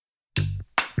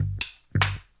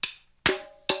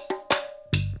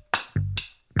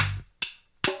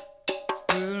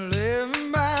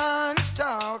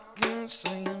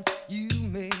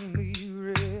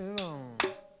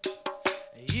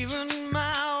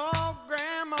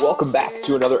Welcome back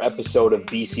to another episode of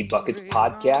BC Buckets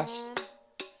Podcast.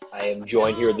 I am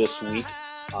joined here this week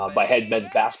by head men's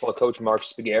basketball coach Mark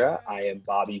Spagera. I am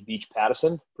Bobby Beach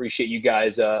Pattison. Appreciate you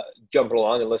guys jumping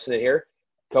along and listening here.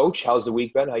 Coach, how's the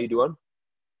week been? How you doing?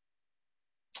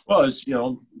 Well, it's,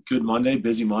 good Monday,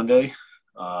 busy Monday,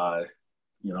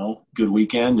 good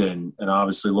weekend and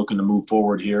obviously looking to move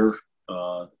forward here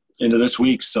into this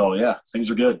week. So, yeah,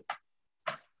 things are good.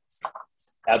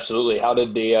 Absolutely. How'd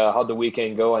the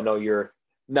weekend go? I know you're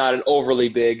not an overly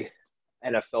big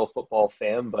NFL football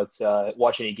fan, but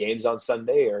watch any games on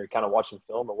Sunday or kind of watching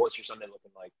film, or what's your Sunday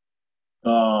looking like?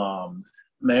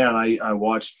 I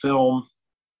watched film.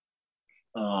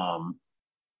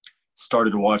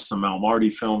 Started to watch some Mount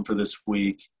Marty film for this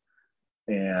week,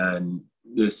 and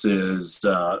this is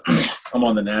I'm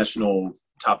on the national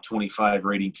top 25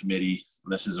 rating committee.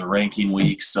 This is a ranking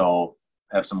week, so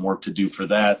have some work to do for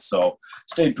that. So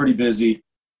stayed pretty busy,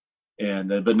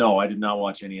 but no, I did not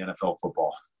watch any NFL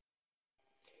football.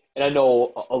 And I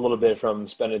know a little bit from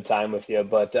spending time with you,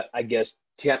 but I guess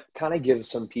to kind of give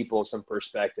some people some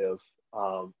perspective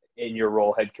in your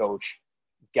role, head coach,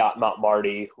 got Mount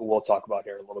Marty, who we'll talk about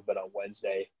here a little bit on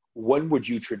Wednesday. When would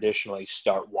you traditionally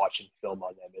start watching film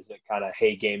on them? Is it kind of,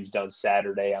 hey, game's done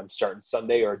Saturday, I'm starting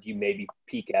Sunday, or do you maybe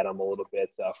peek at them a little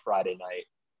bit Friday night?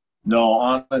 No,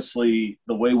 honestly,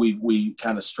 the way we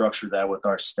kind of structure that with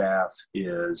our staff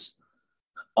is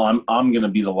I'm going to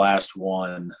be the last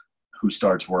one who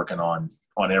starts working on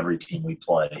every team we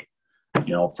play.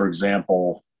 For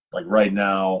example, like right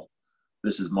now,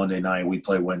 this is Monday night, we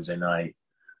play Wednesday night.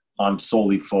 I'm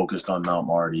solely focused on Mount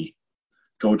Marty.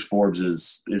 Coach Forbes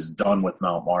is done with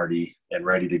Mount Marty and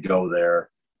ready to go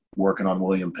there, working on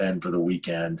William Penn for the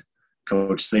weekend.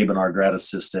 Coach Saban, our grad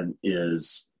assistant,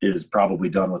 is probably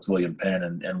done with William Penn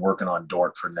and working on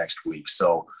Dordt for next week.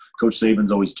 So Coach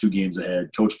Saban's always 2 games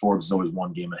ahead. Coach Forbes is always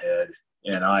 1 game ahead.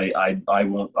 And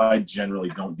I generally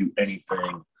don't do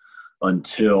anything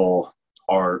until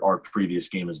our previous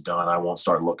game is done. I won't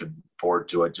start looking forward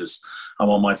to it. Just I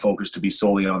want my focus to be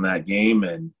solely on that game,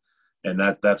 and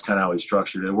that's kind of how we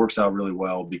structured it. It works out really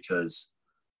well because,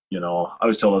 I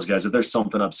always tell those guys, if there's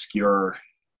something obscure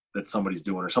that somebody's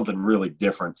doing or something really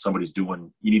different somebody's doing,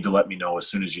 you need to let me know as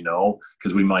soon as you know,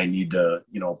 because we might need to,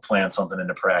 plan something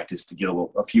into practice to get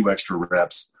a few extra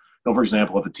reps. For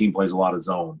example, if a team plays a lot of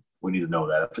zone, we need to know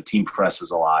that. If a team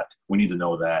presses a lot, we need to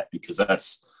know that, because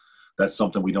that's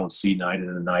something we don't see night in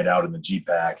and night out in the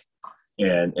GPAC.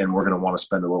 And we're going to want to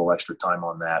spend a little extra time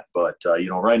on that. But,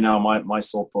 right now my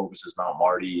sole focus is Mount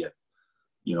Marty.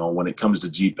 And, when it comes to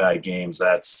GPAC games,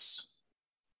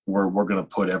 we're going to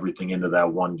put everything into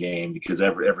that one game, because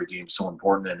every game is so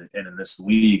important. And in this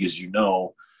league, as you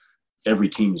know, every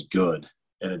team's good,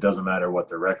 and it doesn't matter what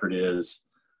their record is.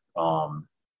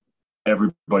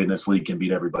 Everybody in this league can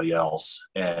beat everybody else.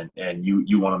 And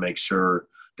you want to make sure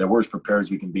that we're as prepared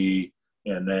as we can be.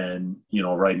 And then,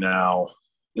 right now,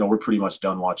 we're pretty much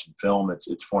done watching film.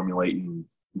 It's formulating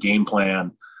game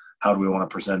plan. How do we want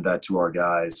to present that to our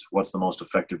guys? What's the most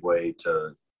effective way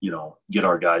to, get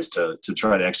our guys to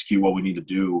try to execute what we need to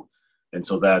do? And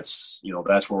so that's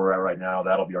where we're at right now.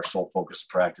 That'll be our sole focus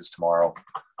practice tomorrow.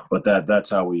 But that's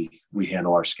how we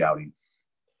handle our scouting.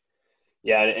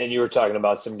 Yeah, and you were talking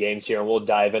about some games here, and we'll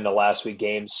dive into last week's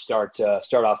games. Start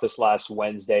off this last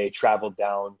Wednesday, traveled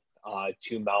down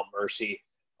to Mount Mercy.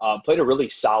 Played a really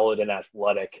solid and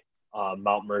athletic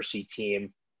Mount Mercy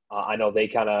team. I know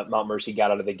Mount Mercy got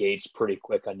out of the gates pretty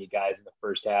quick on you guys in the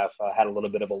first half, had a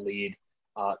little bit of a lead.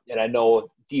 And I know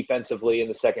defensively in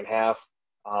the second half,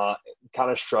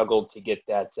 kind of struggled to get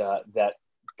that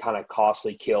kind of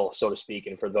costly kill, so to speak.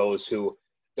 And for those who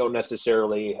don't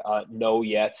necessarily know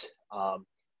yet,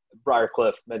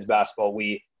 Briarcliff men's basketball,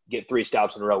 we get 3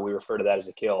 stops in a row. We refer to that as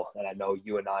a kill. And I know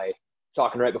you and I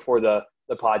talking right before the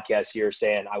podcast here,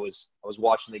 saying I was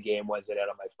watching the game Wednesday night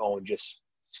on my phone, just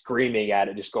screaming at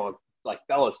it, just going like,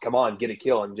 fellas, come on, get a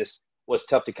kill. And just was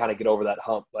tough to kind of get over that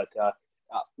hump. But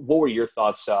what were your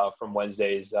thoughts from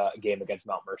Wednesday's game against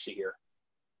Mount Mercy here?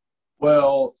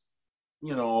 Well,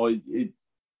 it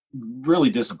really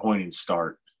disappointing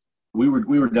start. We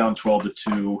were down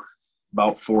 12-2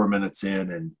 about 4 minutes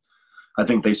in, and I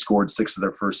think they scored 6 of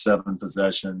their first 7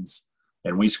 possessions,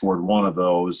 and we scored 1 of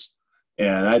those.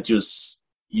 And that just,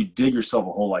 you dig yourself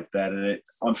a hole like that. And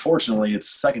unfortunately,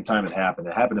 it's the second time it happened.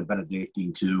 It happened at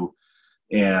Benedictine too.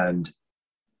 And,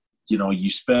 you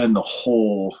spend the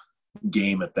whole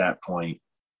game at that point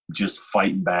just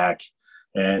fighting back.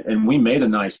 And we made a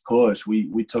nice push.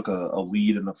 We took a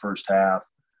lead in the first half,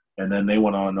 and then they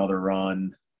went on another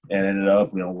run and ended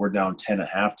up, we're down 10 at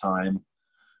halftime.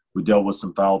 We dealt with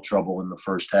some foul trouble in the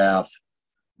first half.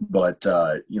 But,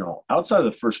 outside of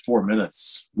the first 4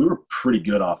 minutes, we were pretty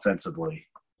good offensively.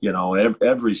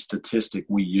 Every statistic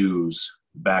we use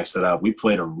backs it up. We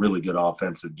played a really good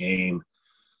offensive game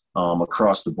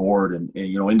across the board. And,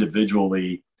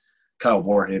 individually, Kyle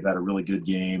Borhave had a really good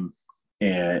game.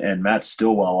 And Matt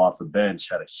Stillwell off the bench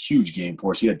had a huge game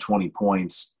for us. He had 20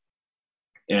 points.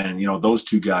 And, those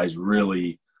two guys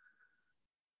really,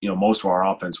 most of our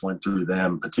offense went through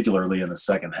them, particularly in the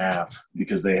second half,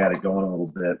 because they had it going a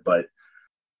little bit. But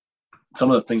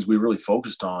some of the things we really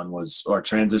focused on was our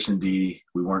transition D.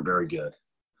 We weren't very good.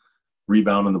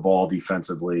 Rebounding the ball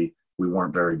defensively, we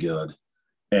weren't very good.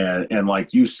 And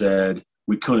like you said,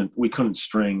 we couldn't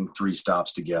string three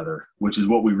stops together, which is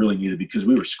what we really needed, because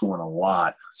we were scoring a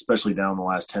lot, especially down the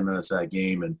last 10 minutes of that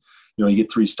game. And, you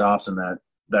get three stops in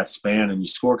that span and you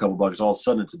score a couple buckets, all of a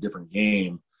sudden it's a different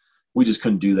game. We just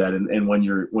couldn't do that. And when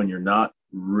you're not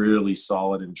really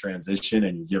solid in transition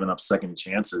and you're giving up second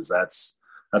chances, that's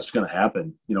going to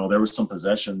happen. There were some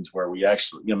possessions where we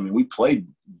actually, we played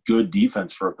good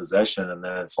defense for a possession, and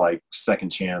then it's like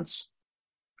second chance,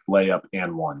 layup,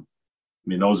 and one.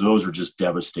 Those are just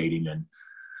devastating. And,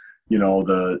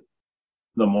 the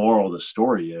moral of the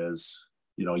story is,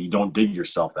 you don't dig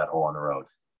yourself that hole on the road.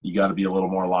 You got to be a little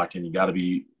more locked in. You got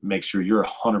to make sure you're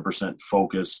 100%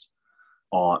 focused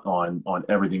on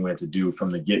everything we have to do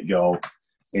from the get-go.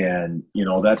 And,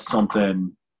 that's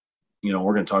something,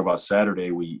 we're going to talk about Saturday.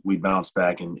 We bounced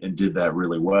back and did that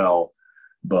really well,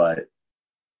 but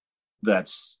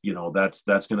that's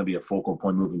going to be a focal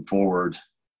point moving forward.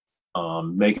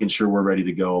 Making sure we're ready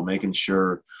to go, making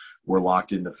sure we're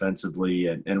locked in defensively,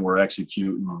 and we're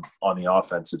executing on the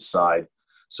offensive side.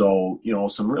 So,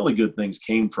 some really good things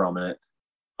came from it,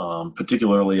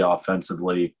 particularly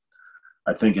offensively.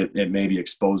 I think it maybe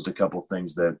exposed a couple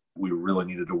things that we really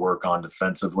needed to work on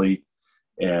defensively.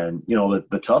 And,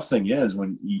 the tough thing is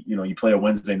when, you play a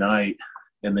Wednesday night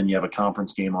and then you have a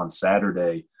conference game on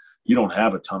Saturday, you don't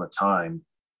have a ton of time.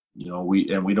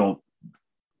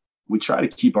 We try to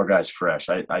keep our guys fresh.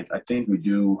 I think we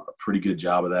do a pretty good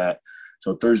job of that.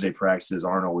 So Thursday practices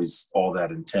aren't always all that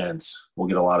intense. We'll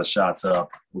get a lot of shots up.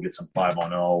 We'll get some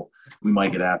 5-on-0. We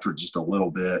might get after it just a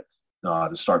little bit to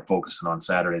start focusing on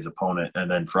Saturday's opponent. And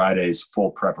then Friday's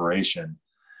full preparation.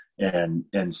 And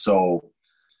so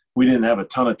we didn't have a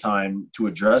ton of time to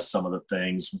address some of the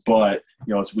things. But,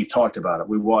 as we talked about it,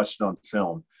 we watched it on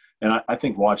film. And I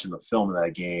think watching the film of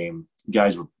that game,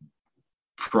 guys were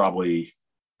probably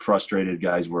frustrated.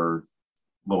 Guys were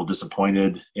a little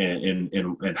disappointed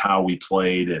in how we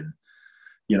played. And,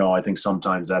 I think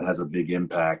sometimes that has a big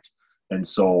impact. And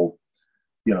so,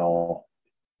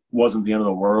 wasn't the end of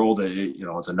the world.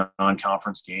 It's a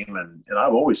non-conference game. And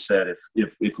I've always said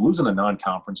if losing a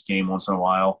non-conference game once in a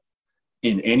while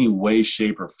in any way,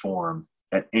 shape, or form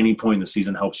at any point in the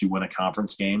season helps you win a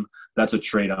conference game, that's a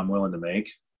trade I'm willing to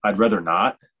make. I'd rather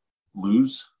not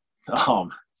lose.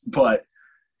 But,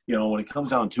 when it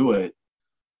comes down to it,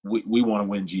 we want to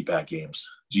win GPAC games.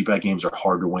 GPAC games are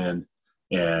hard to win.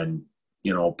 And,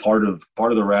 part of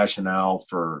the rationale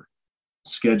for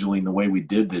scheduling the way we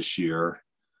did this year,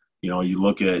 you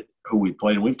look at who we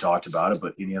played, and we've talked about it,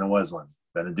 but Indiana Wesleyan,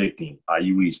 Benedictine,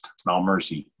 IU East, Mount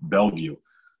Mercy, Bellevue,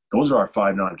 those are our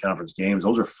 5 non-conference games.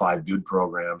 Those are 5 good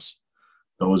programs.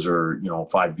 Those are,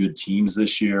 5 good teams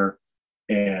this year.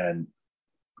 And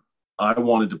I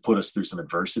wanted to put us through some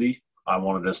adversity. I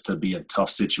wanted us to be in tough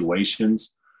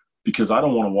situations, because I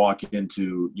don't want to walk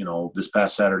into, this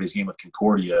past Saturday's game with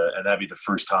Concordia and that'd be the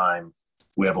first time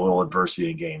we have a little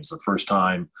adversity in games, the first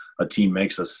time a team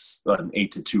makes us an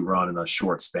 8-2 run in a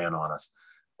short span on us.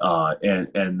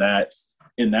 And that,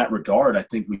 in that regard, I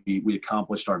think we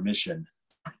accomplished our mission,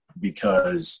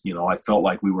 because, I felt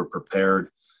like we were prepared.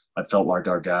 I felt like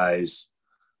our guys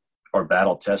are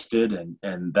battle tested,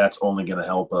 and that's only going to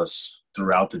help us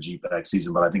throughout the GPAC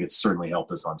season, but I think it's certainly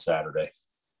helped us on Saturday.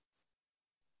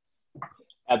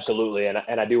 Absolutely. And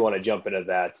I do want to jump into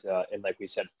that. And like we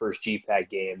said, first GPAC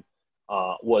game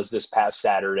was this past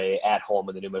Saturday at home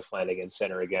in the Newman Flanagan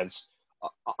Center against,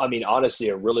 honestly,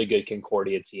 a really good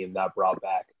Concordia team that brought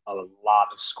back a lot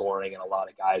of scoring and a lot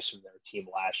of guys from their team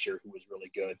last year who was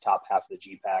really good, top half of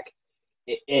the GPAC.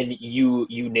 And you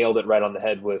nailed it right on the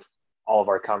head with all of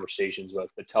our conversations with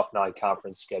the tough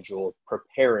non-conference schedule,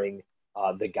 preparing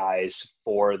the guys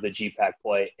for the GPAC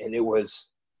play. And it was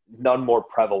none more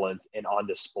prevalent and on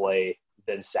display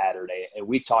than Saturday. And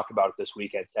we talked about it this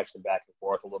weekend, texting back and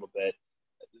forth a little bit.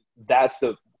 That's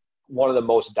one of the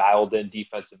most dialed in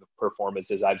defensive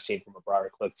performances I've seen from a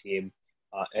Briar Cliff team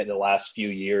in the last few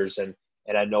years. And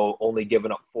I know only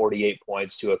giving up 48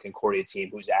 points to a Concordia team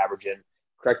who's averaging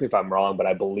correct me if I'm wrong, but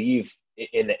I believe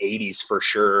in the 80s for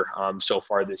sure so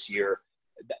far this year.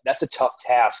 That's a tough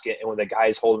task. And when the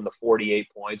guy's holding the 48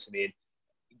 points, I mean,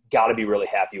 got to be really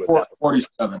happy with that.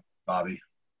 47, Bobby.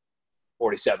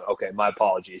 47. Okay, my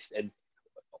apologies. And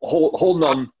holding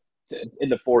them in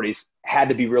the 40s, had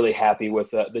to be really happy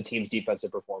with the team's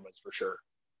defensive performance for sure.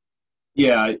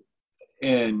 Yeah,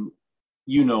 and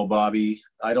Bobby,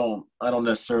 I don't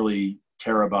necessarily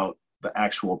care about the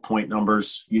actual point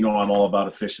numbers. I'm all about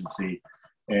efficiency.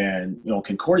 And,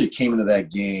 Concordia came into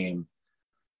that game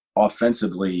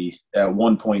offensively at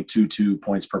 1.22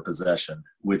 points per possession,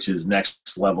 which is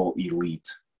next level elite.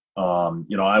 I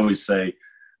always say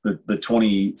the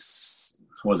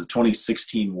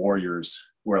 2016 Warriors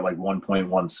were at like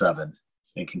 1.17,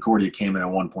 and Concordia came in at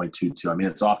 1.22. I mean,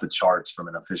 it's off the charts from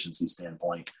an efficiency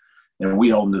standpoint, and we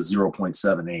held them to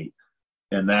 0.78.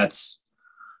 And that's,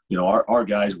 our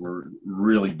guys were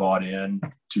really bought in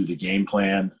to the game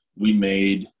plan. We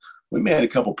made a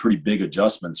couple pretty big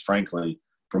adjustments, frankly,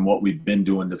 from what we've been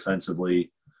doing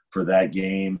defensively for that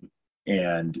game,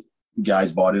 and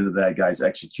guys bought into that, guys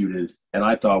executed. And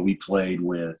I thought we played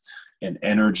with an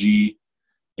energy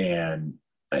and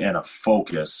a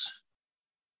focus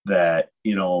that,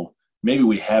 maybe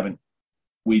we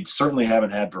certainly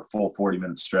haven't had for full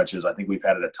 40-minute stretches. I think we've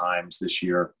had it at times this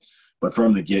year, but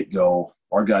from the get-go,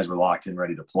 our guys were locked in,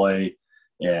 ready to play,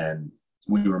 and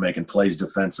we were making plays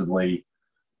defensively.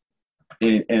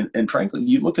 And frankly,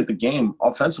 you look at the game,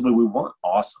 offensively, we weren't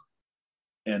awesome.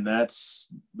 And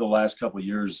that's the last couple of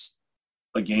years,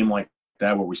 a game like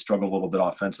that where we struggle a little bit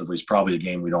offensively is probably a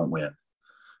game we don't win.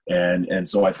 And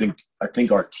so I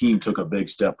think our team took a big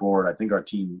step forward. I think our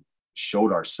team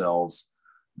showed ourselves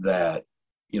that,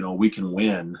 we can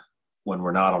win when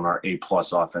we're not on our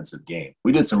A-plus offensive game.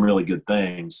 We did some really good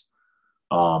things,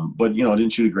 but, didn't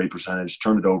shoot a great percentage,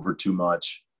 turned it over too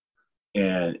much.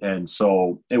 And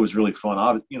so it was really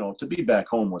fun. To be back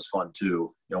home was fun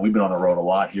too. We've been on the road a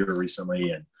lot here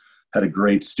recently and had a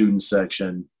great student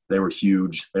section. They were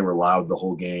huge. They were loud the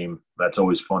whole game. That's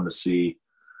always fun to see.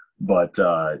 But,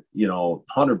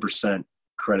 100%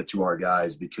 credit to our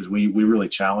guys because we really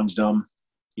challenged them,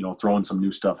 throwing some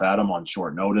new stuff at them on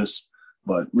short notice,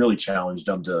 but really challenged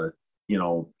them to,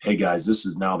 hey guys, this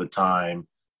is now the time.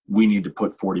 We need to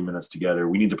put 40 minutes together.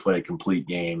 We need to play a complete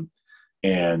game.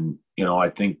 And, I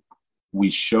think we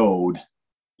showed,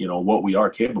 what we are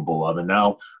capable of. And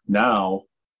now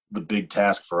the big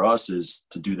task for us is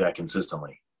to do that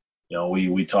consistently.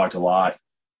 We talked a lot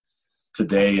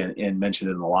today and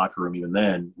mentioned it in the locker room. Even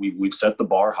then, we've set the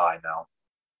bar high now.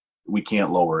 We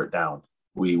can't lower it down.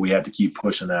 We have to keep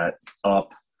pushing that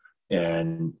up.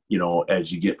 And,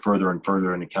 as you get further and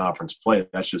further into conference play,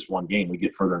 that's just one game. We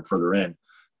get further and further in.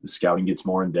 The scouting gets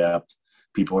more in depth.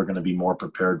 People are going to be more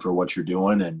prepared for what you're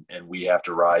doing, and we have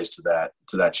to rise to that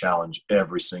challenge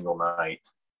every single night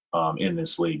in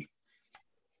this league.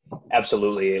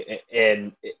 Absolutely,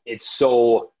 and it's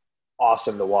so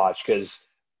awesome to watch because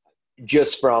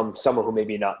just from someone who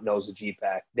maybe not knows the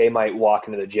GPAC, they might walk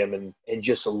into the gym and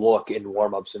just look in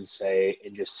warm-ups and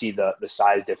just see the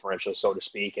size differential, so to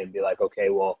speak, and be like, okay,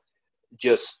 well,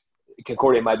 just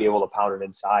Concordia might be able to pound it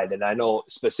inside. And I know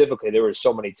specifically there were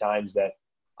so many times that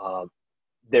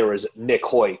there was Nick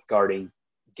Hoyt guarding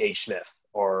Gage Smith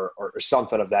or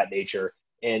something of that nature.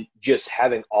 And just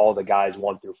having all the guys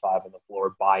 1 through 5 on the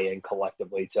floor buy in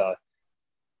collectively to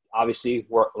obviously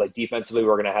defensively,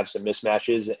 we're going to have some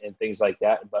mismatches and things like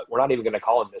that, but we're not even going to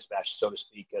call them mismatches, so to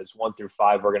speak, because 1 through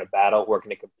 5, we're going to battle, we're going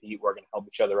to compete, we're going to help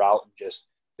each other out and just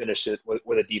finish it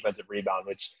with a defensive rebound,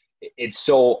 which it's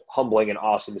so humbling and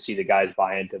awesome to see the guys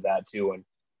buy into that too. And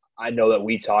I know that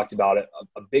we talked about it.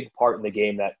 A big part in the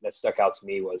game that stuck out to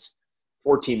me was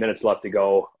 14 minutes left to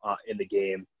go in the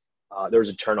game. There was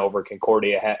a turnover.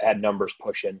 Concordia had numbers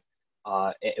pushing.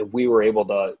 And we were able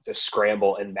to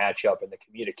scramble and match up, and the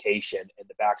communication and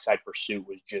the backside pursuit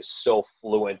was just so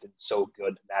fluent and so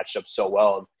good, matched up so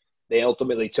well. And they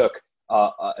ultimately took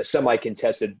a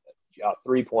semi-contested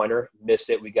three-pointer,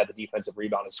 missed it. We got the defensive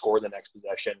rebound and scored the next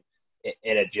possession,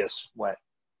 and it just went.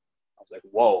 I was like,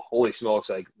 whoa, holy smokes.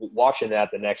 Like watching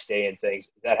that the next day and things,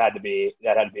 that had to be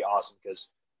awesome because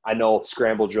I know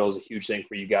scramble drill is a huge thing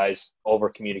for you guys, over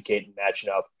communicating, matching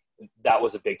up. That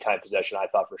was a big time possession, I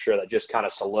thought, for sure. That just kind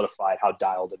of solidified how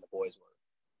dialed in the boys were.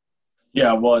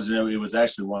 Yeah, it was. It was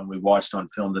actually one we watched on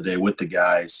film today with the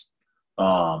guys,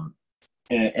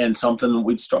 and something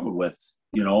we'd struggled with.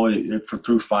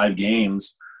 Through 5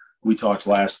 games, we talked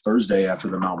last Thursday after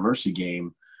the Mount Mercy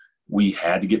game. We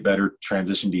had to get better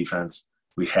transition defense.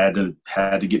 We had to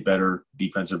get better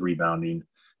defensive rebounding,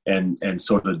 and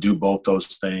so to do both those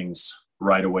things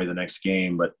right away the next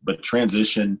game. But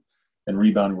transition and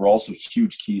rebound were also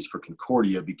huge keys for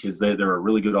Concordia because they're a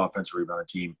really good offensive rebounding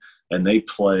team, and they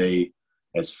play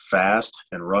as fast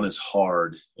and run as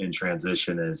hard in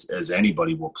transition as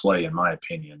anybody will play, in my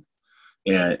opinion.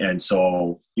 And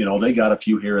so, they got a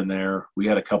few here and there. We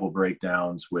had a couple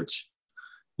breakdowns, which,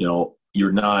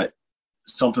 you're not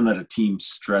something that a team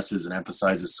stresses and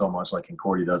emphasizes so much like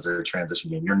Concordia does their transition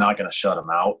game. You're not going to shut them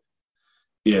out.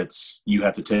 You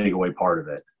have to take away part of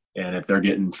it. And if they're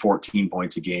getting 14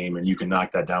 points a game and you can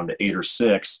knock that down to 8 or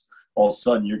 6, all of a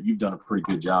sudden you've done a pretty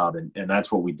good job. And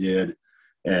that's what we did.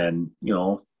 And,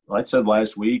 like I said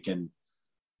last week, and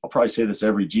I'll probably say this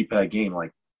every GPAC game,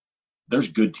 like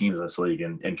there's good teams in this league,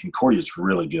 and Concordia is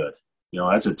really good.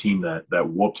 That's a team that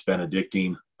whooped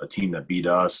Benedictine, a team that beat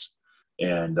us,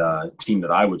 and a team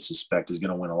that I would suspect is going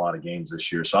to win a lot of games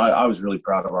this year. So I was really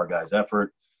proud of our guys'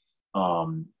 effort.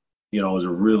 It was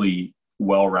a really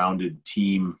well-rounded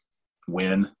team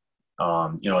win.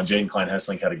 And Jaden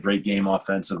Klein-Hessling had a great game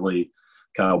offensively.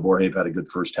 Kyle Borhape had a good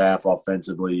first half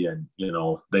offensively, and,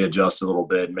 they adjusted a little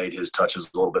bit, made his touches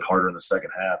a little bit harder in the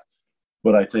second half.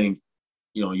 But I think,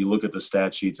 you look at the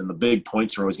stat sheets, and the big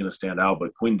points are always going to stand out,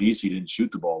 but Quinn Vesey didn't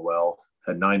shoot the ball well,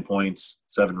 had 9 points,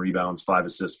 7 rebounds, 5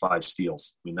 assists, 5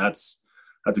 steals. I mean, that's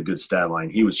a good stat line.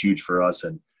 He was huge for us,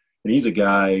 and he's a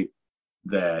guy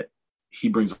that he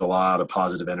brings a lot of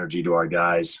positive energy to our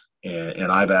guys, and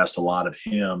I've asked a lot of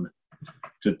him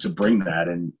to bring that.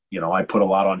 And, I put a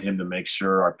lot on him to make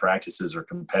sure our practices are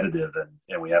competitive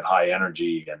and we have high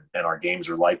energy and our games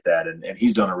are like that. And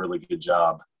he's done a really good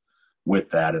job with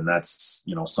that. And that's,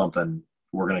 something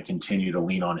we're going to continue to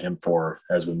lean on him for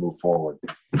as we move forward.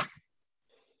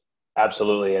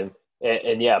 Absolutely.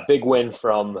 And yeah, big win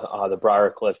from the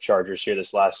Briarcliff Chargers here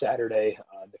this last Saturday,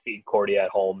 defeating Cordia at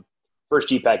home. First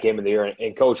GPAC game of the year.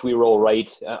 And Coach, we roll right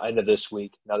into this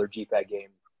week, another GPAC game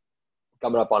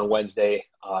coming up on Wednesday,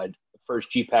 first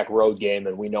GPAC road game,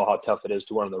 and we know how tough it is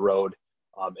to win on the road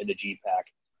in the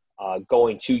GPAC.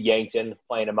 Going to Yankton,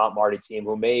 playing a Mount Marty team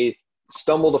who may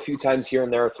stumbled a few times here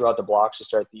and there throughout the blocks to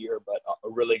start the year, but a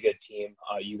really good team.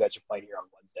 You guys are playing here on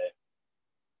Wednesday.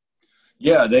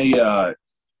 Yeah,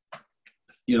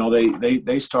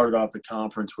 they started off the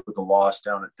conference with a loss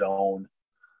down at Doane.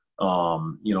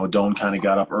 Doane kind of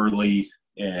got up early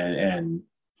and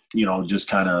just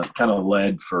kind of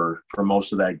led for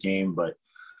most of that game. But,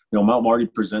 Mount Marty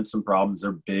presents some problems.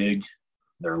 They're big,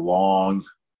 they're long,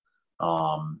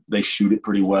 they shoot it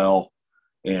pretty well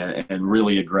and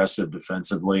really aggressive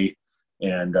defensively.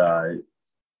 And,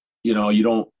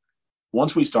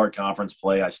 once we start conference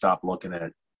play, I stop looking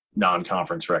at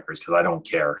non-conference records because I don't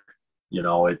care.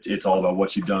 It's all about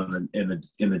what you've done in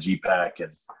the GPAC.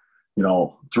 And,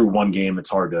 through one game,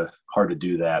 it's hard to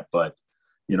do that. But,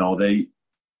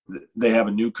 they have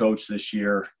a new coach this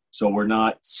year, so we're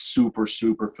not super,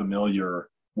 super familiar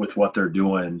with what they're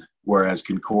doing, whereas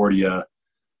Concordia,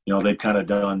 they've kind of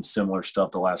done similar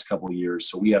stuff the last couple of years.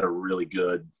 So we had a really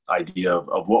good idea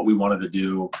of what we wanted to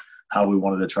do, how we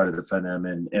wanted to try to defend them,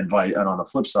 and on the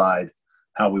flip side,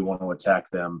 how we want to attack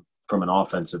them from an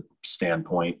offensive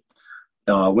standpoint.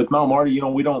 With Mount Marty,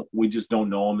 we just don't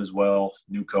know them as well.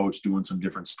 New coach doing some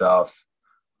different stuff.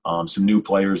 Some new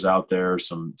players out there,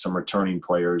 some returning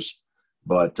players,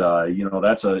 but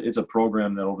it's a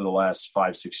program that over the last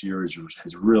 5-6 years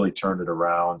has really turned it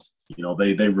around.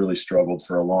 They really struggled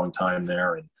for a long time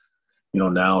there, and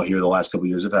now here the last couple of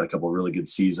years they've had a couple of really good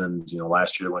seasons.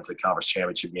 Last year they went to the conference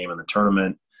championship game in the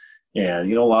tournament,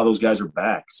 and a lot of those guys are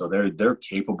back, so they're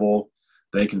capable,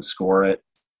 they can score it,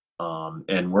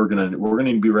 and we're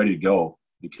gonna be ready to go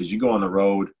because you go on the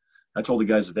road. I told the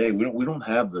guys today, we don't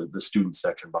have the student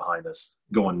section behind us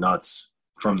going nuts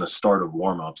from the start of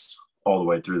warm-ups all the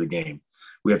way through the game.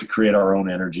 We have to create our own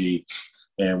energy,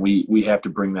 and we have to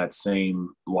bring that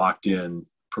same locked-in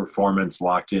performance,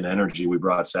 locked-in energy we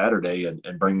brought Saturday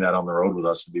and bring that on the road with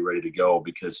us and be ready to go,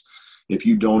 because if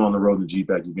you don't on the road in the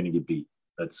GPAC, you're going to get beat.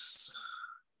 That's,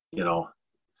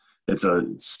 it's a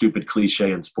stupid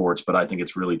cliche in sports, but I think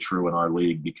it's really true in our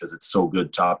league because it's so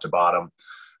good top to bottom.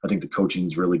 I think the coaching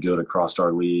is really good across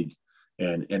our league,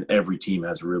 and every team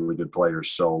has really good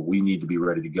players. So we need to be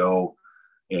ready to go.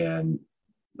 And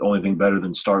the only thing better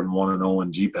than starting 1-0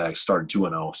 in GPAC, starting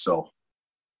 2-0. So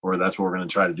that's what we're going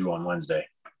to try to do on Wednesday.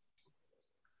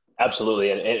 Absolutely.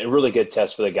 And a really good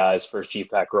test for the guys' first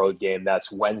GPAC road game.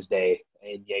 That's Wednesday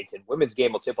in Yankton. Women's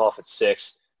game will tip off at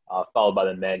 6, followed by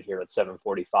the men here at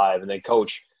 7:45. And then,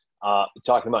 Coach,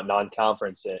 talking about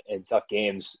non-conference and tough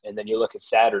games, and then you look at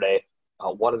Saturday,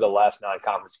 one of the last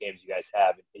non-conference games you guys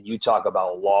have, and you talk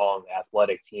about long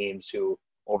athletic teams who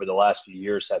over the last few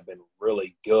years have been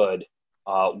really good.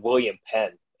 William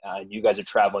Penn. You guys are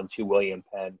traveling to William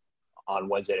Penn on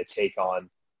Wednesday to take on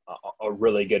a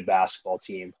really good basketball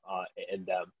team in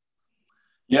them.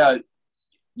 Yeah,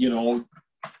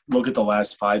 look at the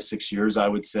last 5-6 years, I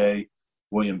would say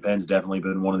William Penn's definitely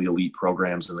been one of the elite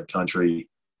programs in the country.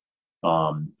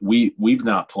 We've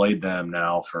not played them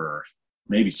now for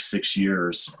maybe 6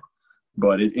 years,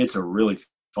 but it's a really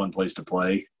fun place to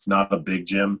play. It's not a big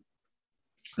gym.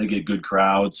 They get good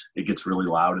crowds. It gets really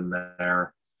loud in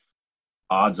there.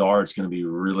 Odds are it's going to be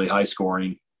really high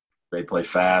scoring. They play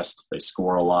fast. They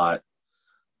score a lot.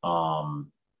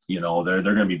 They're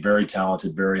going to be very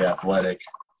talented, very athletic.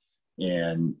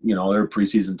 And, they're a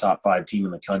preseason top 5 team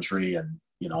in the country. And,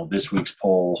 this week's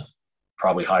poll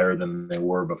probably higher than they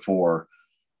were before.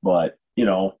 But,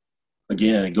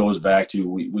 again, it goes back to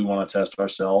we want to test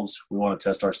ourselves. We want to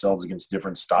test ourselves against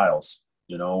different styles.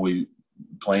 We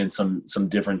playing some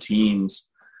different teams.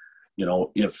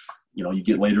 If, you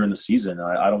get later in the season,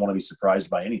 I don't want to be surprised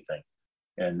by anything.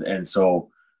 And so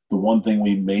the one thing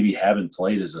we maybe haven't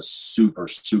played is a super,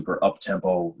 super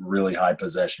up-tempo, really high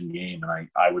possession game. And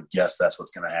I would guess that's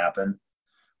what's going to happen.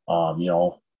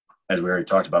 As we already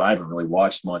talked about, I haven't really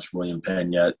watched much William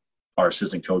Penn yet. Our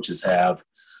assistant coaches have,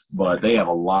 but they have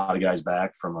a lot of guys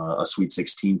back from a Sweet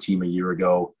 16 team a year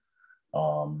ago.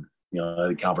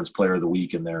 The conference player of the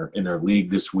week in their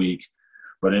league this week.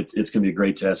 But it's going to be a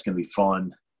great test. It's going to be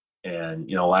fun. And,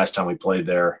 last time we played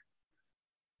there,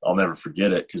 I'll never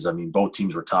forget it because, both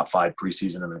teams were top 5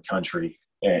 preseason in the country.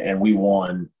 And we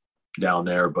won down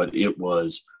there, but it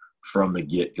was from the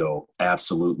get-go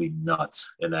absolutely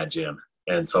nuts in that gym.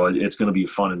 And so it's going to be a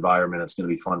fun environment. It's going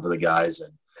to be fun for the guys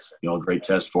and, a great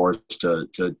test for us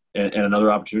and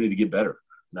another opportunity to get better.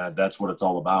 That's what it's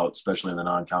all about, especially in the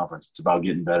non-conference. It's about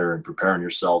getting better and preparing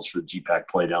yourselves for the GPAC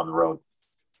play down the road.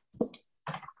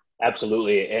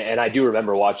 Absolutely. And I do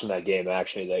remember watching that game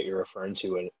actually that you're referring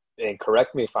to. And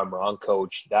correct me if I'm wrong,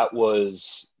 Coach, that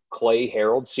was Clay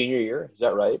Harold's senior year. Is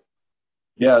that right?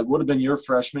 Yeah, it would have been your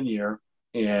freshman year.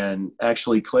 And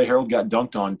actually, Clay Harold got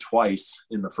dunked on twice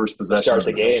in the first possession. Start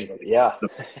the game, yeah.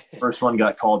 The first one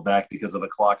got called back because of a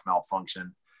clock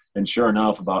malfunction. And sure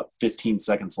enough, about 15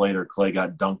 seconds later, Clay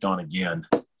got dunked on again.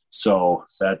 So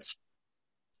that's,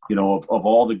 of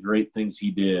all the great things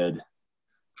he did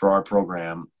for our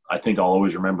program, I think I'll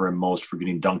always remember him most for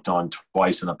getting dunked on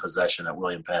twice in a possession at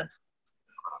William Penn.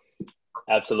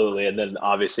 Absolutely. And then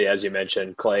obviously, as you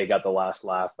mentioned, Clay got the last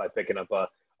laugh by picking up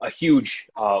a huge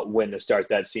win to start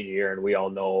that senior year. And we all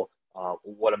know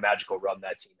what a magical run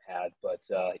that team had. But,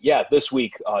 this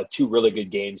week, 2 really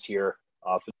good games here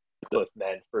for the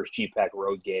men. First GPAC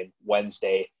road game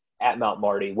Wednesday at Mount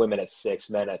Marty, women at 6,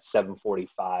 men at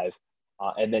 7:45.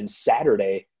 And then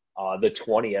Saturday, the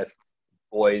 20th,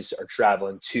 boys are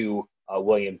traveling to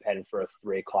William Penn for a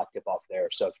 3 o'clock tip-off there.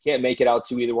 So if you can't make it out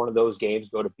to either one of those games,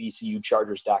 go to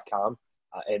bcuchargers.com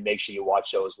and make sure you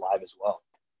watch those live as well.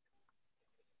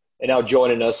 And now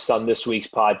joining us on this week's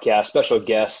podcast, special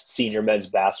guest, senior men's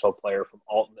basketball player from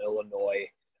Alton, Illinois,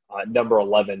 number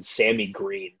 11, Sammy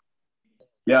Green.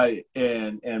 Yeah,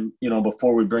 and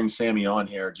before we bring Sammy on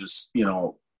here, just,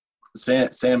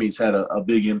 Sammy's had a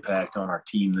big impact on our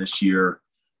team this year.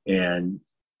 And,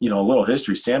 a little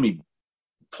history, Sammy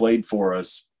played for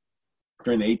us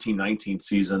during the 18-19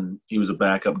 season. He was a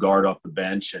backup guard off the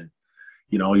bench, and,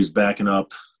 he was backing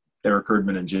up Eric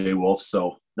Erdman and Jay Wolf.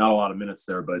 So not a lot of minutes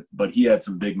there, but he had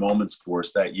some big moments for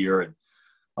us that year.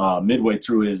 And midway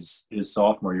through his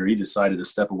sophomore year, he decided to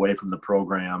step away from the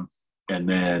program, and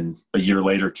then a year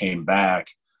later came back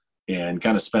and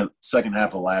kind of spent second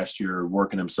half of last year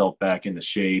working himself back into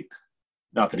shape.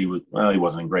 Not that he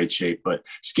wasn't in great shape, but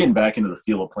just getting back into the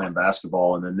feel of playing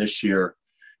basketball. And then this year,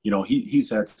 he's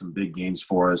had some big games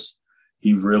for us.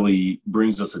 He really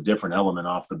brings us a different element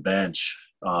off the bench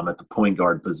at the point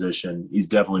guard position. He's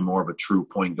definitely more of a true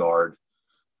point guard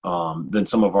than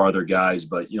some of our other guys.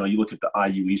 But, you look at the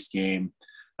IU East game,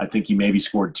 I think he maybe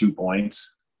scored 2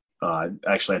 points.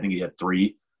 Actually, I think he had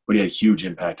 3, but he had a huge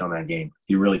impact on that game.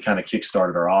 He really kind of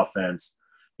kickstarted our offense.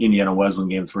 Indiana Wesleyan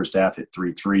game, the first half, hit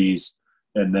 3 threes.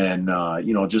 And then,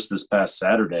 just this past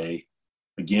Saturday,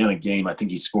 again, a game, I think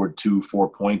he scored 4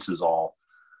 points is all.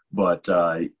 But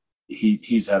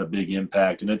he's had a big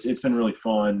impact. And it's been really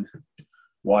fun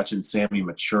watching Sammy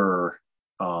mature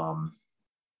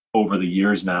over the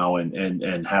years now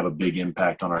and have a big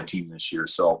impact on our team this year.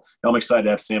 So I'm excited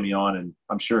to have Sammy on, and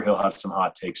I'm sure he'll have some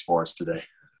hot takes for us today.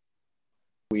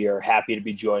 We are happy to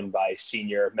be joined by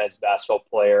senior men's basketball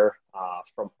player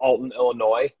from Alton,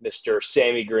 Illinois, Mr.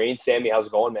 Sammy Green. Sammy, how's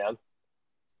it going, man?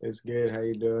 It's good. How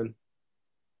you doing?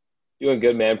 Doing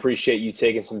good, man. Appreciate you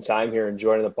taking some time here and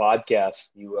joining the podcast.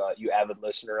 You avid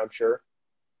listener, I'm sure.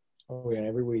 Oh yeah,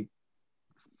 every week.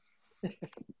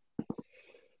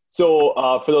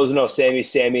 So, for those who know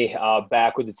Sammy,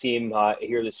 back with the team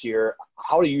here this year.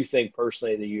 How do you think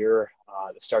personally the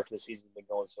start to the season has been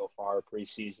going so far,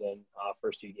 preseason,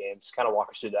 first few games? Kind of walk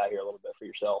us through that here a little bit for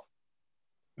yourself.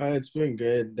 It's been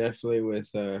good, definitely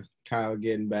with Kyle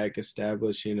getting back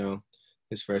established.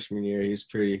 His freshman year, he's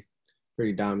pretty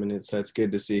dominant. So it's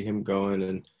good to see him going,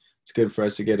 and it's good for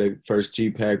us to get a first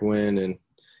GPAC win. And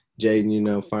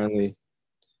Jaden, finally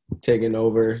taking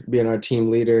over, being our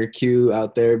team leader. Q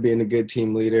out there being a good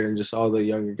team leader, and just all the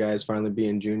younger guys finally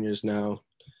being juniors now,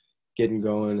 getting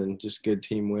going, and just good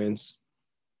team wins.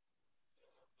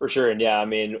 For sure. And yeah, I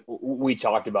mean, we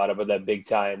talked about it, but that big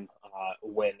time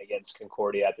win against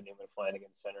Concordia at the Newman Flanagan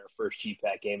Center, first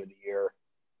GPAC game of the year.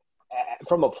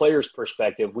 From a player's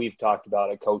perspective, we've talked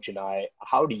about it, Coach and I.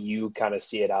 How do you kind of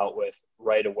see it out with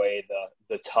right away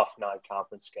the tough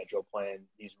non-conference schedule playing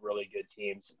these really good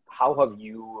teams? How have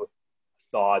you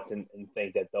thought and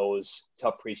think that those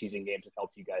tough preseason games have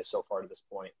helped you guys so far to this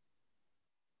point?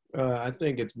 I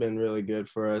think it's been really good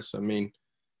for us. I mean,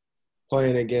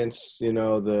 playing against,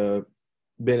 the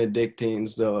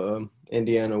Benedictines, the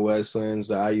Indiana Wesleyans,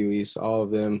 the IU East, all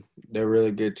of them, they're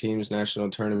really good teams, national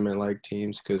tournament-like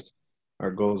teams, because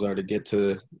our goals are to get to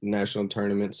the national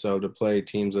tournament. So to play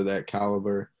teams of that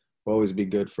caliber will always be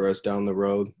good for us down the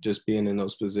road, just being in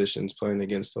those positions, playing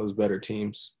against those better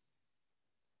teams.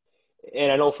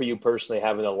 And I know for you personally,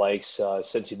 having the likes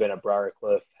since you've been at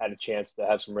Briarcliff, had a chance to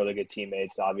have some really good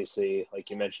teammates. Obviously,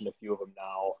 like you mentioned, a few of them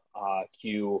now,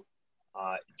 Q,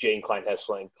 Jane Klein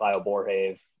Hessling, Kyle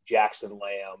Borhave, Jackson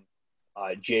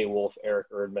Lamb, Jay Wolf,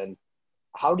 Eric Erdman.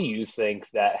 How do you think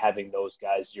that having those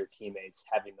guys, your teammates,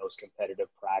 having those competitive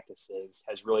practices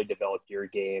has really developed your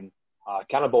game,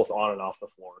 kind of both on and off the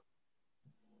floor?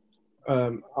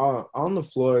 On the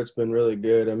floor, it's been really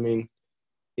good. I mean,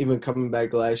 even coming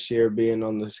back last year, being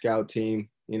on the scout team,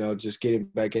 just getting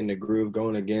back in the groove,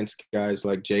 going against guys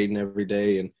like Jaden every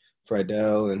day and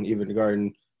Friedel, and even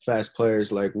guarding fast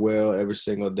players like Will every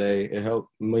single day. It helped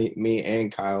me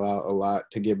and Kyle out a lot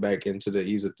to get back into the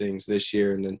ease of things this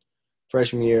year. And then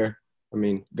freshman year, I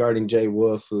mean, guarding Jay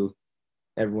Wolf, who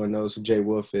everyone knows who Jay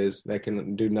Wolf is, that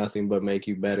can do nothing but make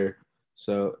you better.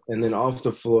 So, and then off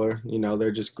the floor,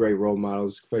 they're just great role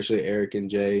models, especially Eric and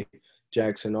Jay,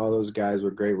 Jackson. All those guys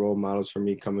were great role models for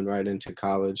me coming right into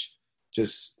college.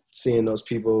 Just seeing those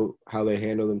people, how they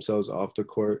handle themselves off the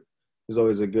court is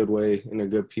always a good way and a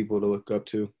good people to look up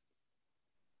to.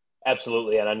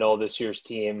 Absolutely. And I know this year's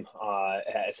team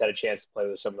has had a chance to play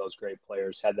with some of those great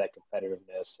players, had that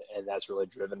competitiveness, and that's really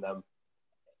driven them.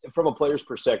 From a player's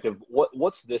perspective,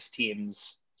 what's this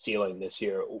team's ceiling this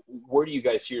year? Where do you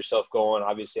guys see yourself going?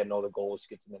 Obviously, I know the goal is to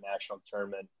get to the national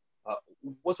tournament.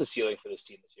 What's the ceiling for this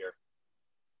team this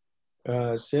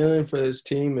year? Ceiling for this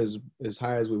team is as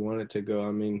high as we want it to go.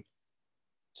 I mean,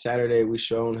 Saturday we've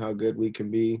shown how good we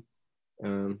can be,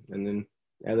 and then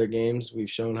other games we've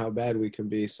shown how bad we can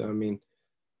be. So, I mean,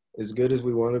 as good as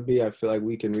we want to be, I feel like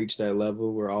we can reach that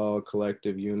level. We're all a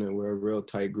collective unit. We're a real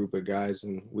tight group of guys,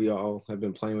 and we all have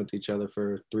been playing with each other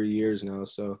for 3 years now.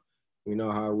 So we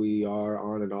know how we are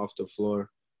on and off the floor.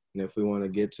 And if we want to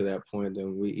get to that point,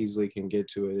 then we easily can get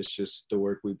to it. It's just the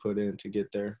work we put in to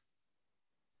get there.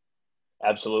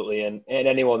 Absolutely. And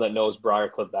anyone that knows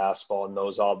Briarcliff basketball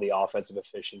knows all the offensive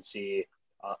efficiency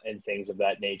and things of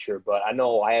that nature. But I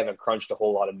know I haven't crunched a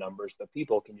whole lot of numbers, but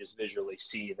people can just visually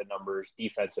see the numbers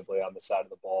defensively on the side of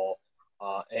the ball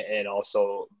and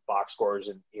also box scores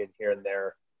in here and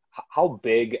there. How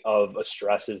big of a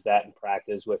stress is that in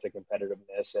practice with the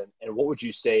competitiveness? And what would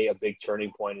you say a big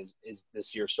turning point is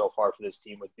this year so far for this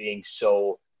team with being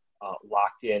so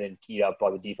locked in and keyed up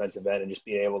on the defensive end and just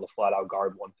being able to flat out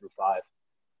guard 1 through 5?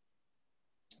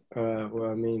 Well,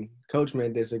 I mean, Coach may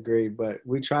disagree, but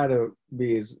we try to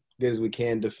be as good as we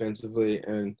can defensively,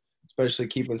 and especially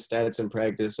keeping stats in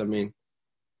practice. I mean,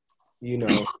 you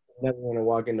never want to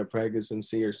walk into practice and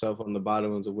see yourself on the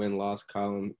bottom of the win-loss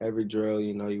column. Every drill,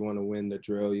 you want to win the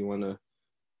drill. You want to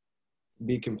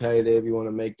be competitive. You want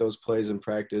to make those plays in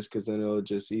practice, because then it'll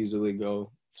just easily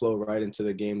flow right into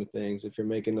the game of things. If you're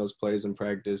making those plays in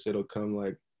practice, it'll come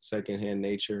like secondhand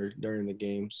nature during the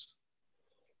games.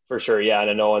 For sure, yeah, and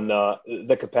I know in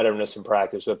the competitiveness in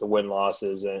practice with the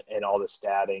win-losses and all the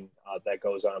statting that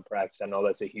goes on in practice, I know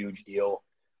that's a huge deal.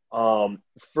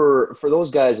 For those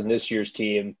guys in this year's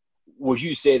team, would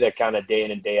you say that kind of day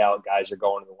in and day out guys are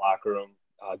going to the locker room,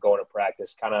 going to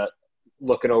practice, kind of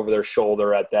looking over their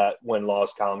shoulder at that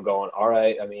win-loss column going, all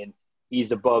right, I mean,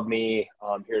 he's above me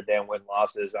here at Dan win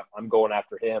losses. I'm going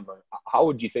after him. Or how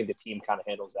would you think the team kind of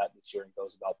handles that this year and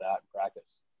goes about that in practice?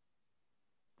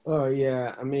 Oh,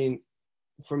 yeah. I mean,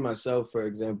 for myself, for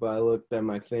example, I looked at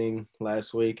my thing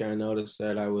last week and I noticed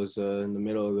that I was in the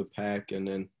middle of the pack, and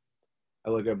then I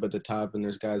look up at the top and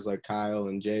there's guys like Kyle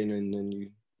and Jaden, and then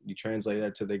you translate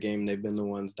that to the game. They've been the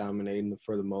ones dominating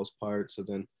for the most part. So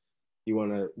then you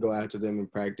want to go after them in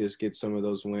practice, get some of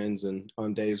those wins. And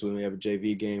on days when we have a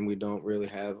JV game, we don't really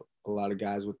have a lot of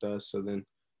guys with us. So then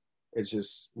it's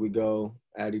just we go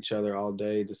at each other all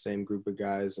day, the same group of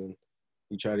guys, and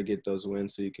you try to get those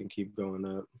wins so you can keep going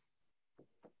up.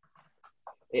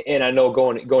 And I know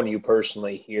going to you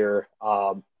personally here,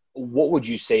 what would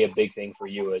you say a big thing for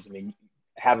you is? I mean,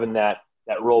 having that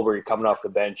role where you're coming off the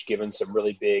bench, giving some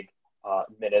really big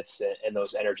minutes and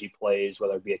those energy plays,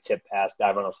 whether it be a tip pass,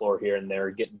 dive on the floor here and there,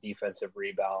 getting defensive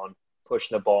rebound,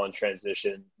 pushing the ball in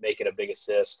transition, making a big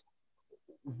assist.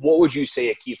 What would you say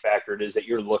a key factor it is that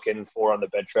you're looking for on the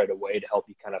bench right away to help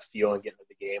you kind of feel and get into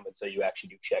the game until you actually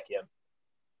do check in?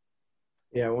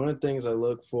 Yeah, one of the things I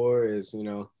look for is,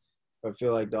 if I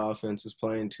feel like the offense is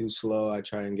playing too slow, I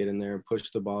try and get in there and push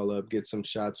the ball up, get some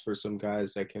shots for some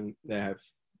guys that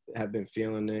have been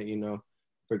feeling it.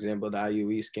 For example, the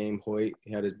IU East game, Hoyt,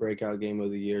 he had his breakout game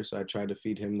of the year, so I tried to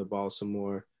feed him the ball some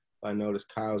more. I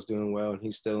noticed Kyle's doing well, and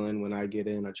he's still in when I get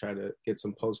in. I try to get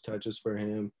some post touches for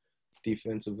him.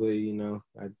 Defensively,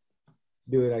 I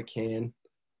do what I can,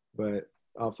 but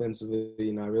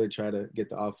offensively, I really try to get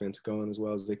the offense going as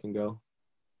well as they can go.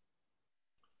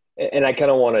 And I kind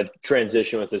of want to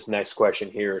transition with this next question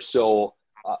here. So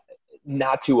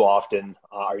not too often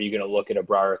are you going to look at a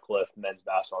Briar Cliff men's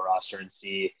basketball roster and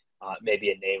see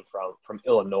maybe a name from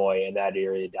Illinois in that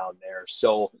area down there.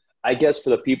 So I guess for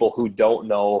the people who don't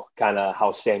know kind of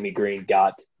how Sammy Green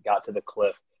got to the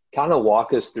Cliff, kind of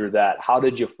walk us through that. How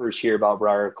did you first hear about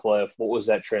Briar Cliff? What was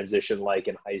that transition like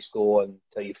in high school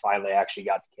until you finally actually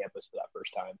got to campus for that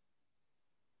first time?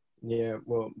 Yeah,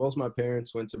 well, both my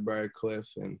parents went to Briar Cliff,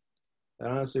 and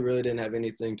that honestly really didn't have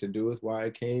anything to do with why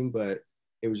I came, but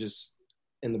it was just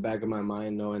in the back of my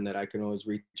mind knowing that I can always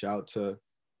reach out to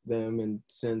them and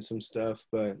send some stuff.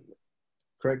 But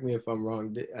correct me if I'm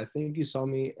wrong. I think you saw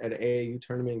me at an AAU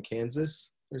tournament in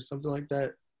Kansas or something like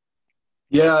that.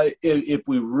 Yeah, if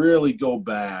we really go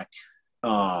back,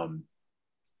 your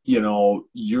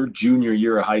junior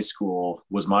year of high school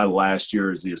was my last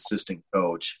year as the assistant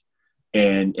coach.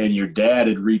 And your dad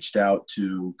had reached out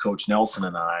to Coach Nelson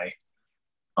and I.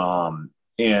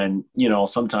 And,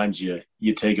 sometimes you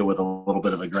take it with a little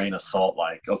bit of a grain of salt,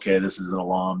 like, okay, this is an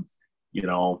alum,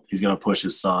 he's going to push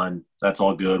his son. That's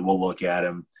all good. We'll look at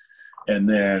him. And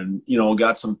then,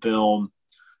 got some film,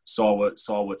 saw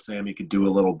what Sammy could do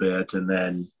a little bit, and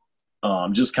then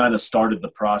just kind of started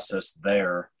the process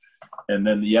there. And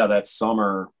then, that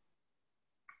summer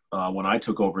when I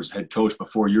took over as head coach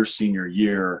before your senior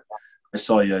year, I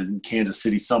saw you in Kansas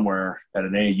City somewhere at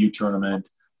an AAU tournament,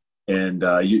 and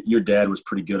your dad was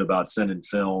pretty good about sending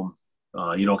film,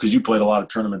 because you played a lot of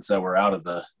tournaments that were out of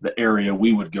the area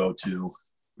we would go to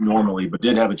normally, but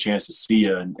did have a chance to see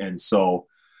you. And so,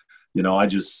 I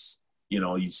just,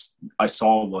 I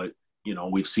saw what,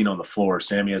 we've seen on the floor.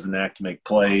 Sammy has an knack to make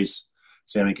plays.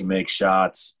 Sammy can make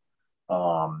shots.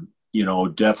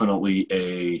 Definitely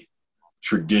a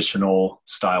traditional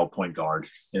style point guard,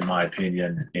 in my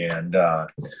opinion. And,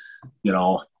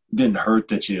 didn't hurt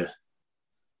that you,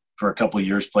 for a couple of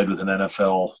years, played with an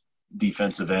NFL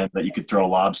defensive end that you could throw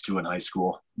lobs to in high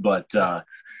school. But,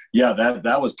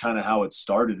 that was kind of how it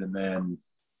started. And then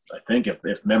I think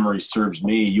if memory serves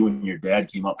me, you and your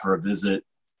dad came up for a visit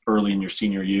early in your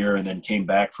senior year and then came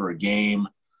back for a game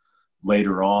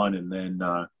later on. And then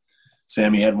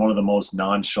Sammy had one of the most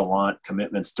nonchalant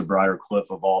commitments to Briar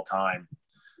Cliff of all time.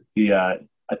 He, I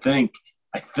think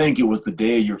it was the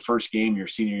day of your first game, your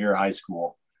senior year of high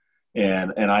school.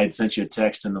 And I had sent you a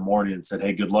text in the morning and said,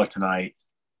 hey, good luck tonight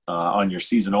on your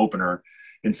season opener.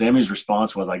 And Sammy's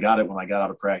response was, I got it when I got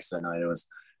out of practice that night. It was,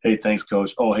 hey, thanks,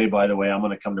 Coach. Oh, hey, by the way, I'm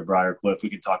going to come to Briar Cliff. We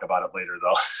can talk about it later,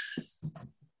 though.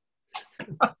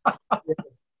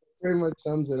 Pretty much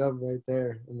sums it up right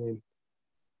there. I mean,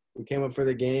 we came up for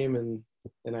the game, and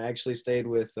I actually stayed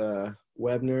with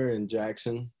Webner and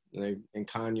Jackson and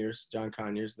Conyers, John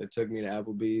Conyers. They took me to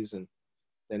Applebee's, and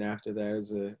then after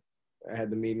that, I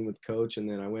had the meeting with Coach, and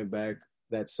then I went back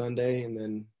that Sunday, and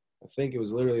then I think it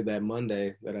was literally that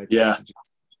Monday that I texted you.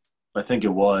 I think it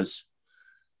was.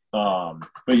 But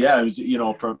it was,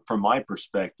 from my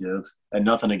perspective, and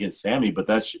nothing against Sammy, but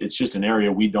it's just an area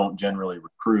we don't generally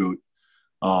recruit,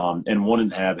 and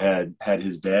wouldn't have had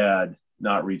his dad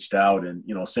not reached out. And,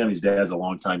 Sammy's dad's a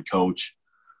longtime coach.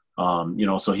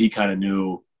 So he kind of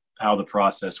knew how the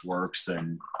process works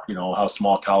and, how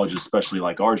small colleges, especially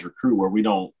like ours, recruit, where we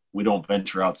don't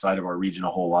venture outside of our region a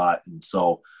whole lot. And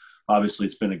so obviously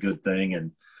it's been a good thing.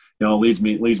 And, it leads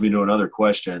me to another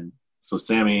question. So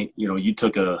Sammy, you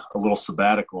took a little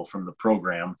sabbatical from the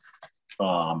program,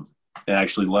 and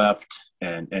actually left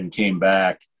and came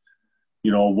back.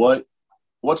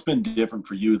 What's been different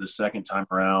for you the second time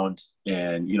around,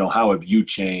 and how have you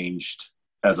changed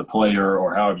as a player,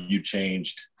 or how have you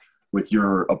changed with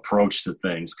your approach to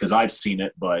things? Because I've seen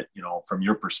it, but from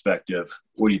your perspective,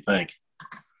 what do you think?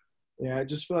 Yeah, I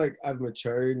just feel like I've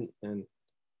matured, and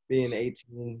being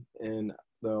 18 and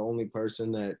the only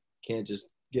person that can't just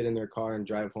get in their car and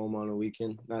drive home on a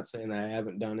weekend. Not saying that I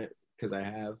haven't done it, because I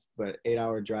have, but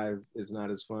 8-hour drive is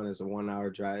not as fun as a 1-hour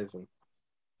drive. And,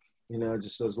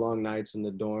 just those long nights in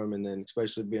the dorm, and then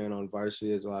especially being on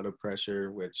varsity is a lot of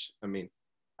pressure, which,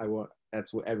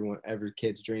 that's what every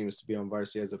kid's dream is, to be on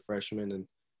varsity as a freshman. And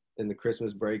then the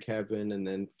Christmas break happened, and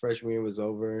then freshman year was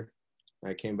over.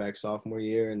 I came back sophomore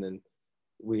year, and then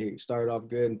we started off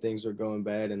good and things were going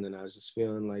bad. And then I was just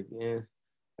feeling like,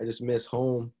 I just miss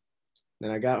home.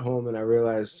 Then I got home and I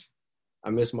realized I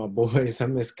miss my boys. I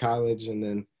miss college, and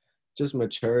then just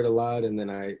matured a lot. And then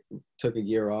I took a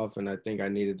year off, and I think I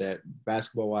needed that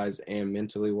basketball-wise and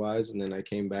mentally-wise. And then I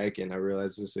came back and I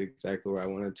realized this is exactly where I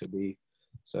wanted to be.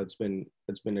 So it's been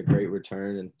a great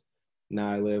return. And now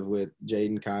I live with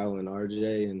Jaden, Kyle, and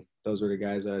RJ, and those were the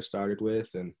guys that I started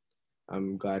with. And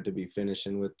I'm glad to be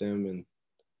finishing with them. And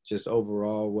just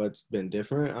overall, what's been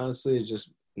different, honestly, is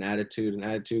just an attitude. An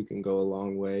attitude can go a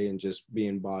long way, and just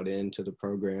being bought into the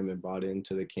program and bought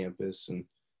into the campus and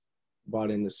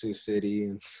bought into Sioux City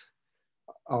and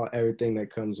everything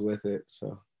that comes with it.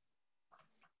 So.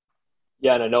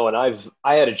 Yeah, and I know, and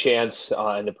I had a chance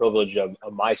and the privilege of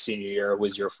my senior year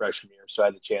was your freshman year, so I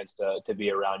had the chance to be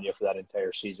around you for that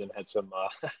entire season. Had some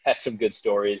had some good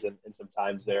stories and some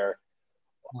times there.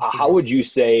 How would you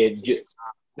say just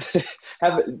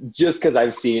because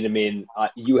I've seen,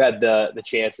 you had the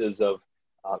chances of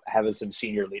having some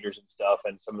senior leaders and stuff,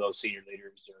 and some of those senior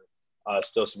leaders are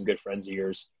still some good friends of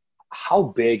yours. How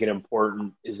big and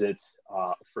important is it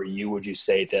for you, would you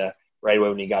say, to right away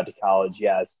when you got to college,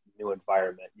 it's a new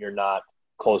environment, you're not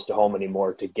close to home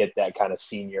anymore, to get that kind of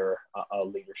senior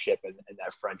leadership and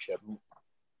that friendship?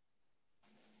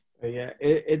 Yeah,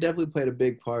 it definitely played a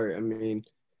big part.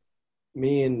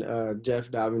 Me and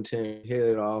Jeff Davington hit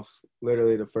it off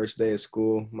literally the first day of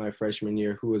school, my freshman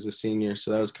year, who was a senior.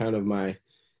 So that was kind of my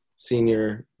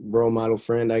senior role model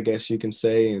friend, I guess you can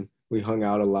say. And we hung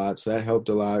out a lot. So that helped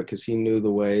a lot, because he knew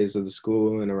the ways of the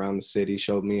school and around the city,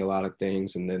 showed me a lot of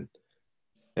things. And then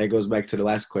that goes back to the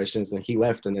last questions. And he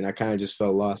left, and then I kind of just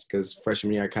felt lost, because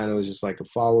freshman year I kind of was just like a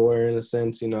follower in a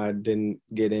sense. I didn't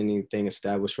get anything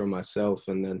established for myself.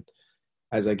 And then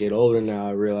as I get older now,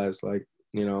 I realize, like,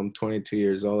 I'm 22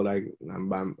 years old. I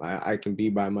can be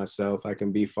by myself. I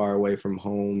can be far away from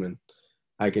home, and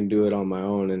I can do it on my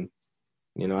own. And,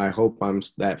 I hope I'm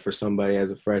that for somebody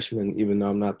as a freshman, even though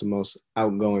I'm not the most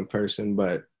outgoing person.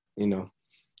 But,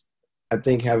 I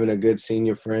think having a good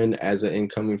senior friend as an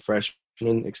incoming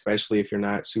freshman, especially if you're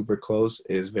not super close,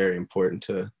 is very important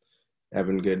to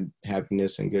having good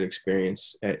happiness and good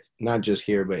experience at not just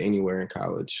here, but anywhere in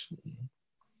college.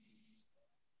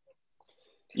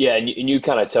 Yeah, and you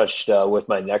kind of touched with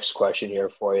my next question here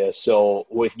for you. So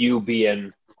with you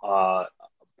being part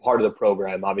of the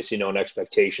program, obviously knowing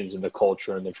expectations and the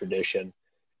culture and the tradition,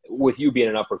 with you being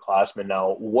an upperclassman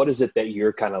now, what is it that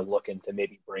you're kind of looking to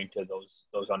maybe bring to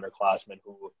those underclassmen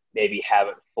who maybe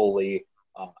haven't fully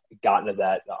gotten to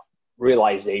that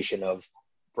realization of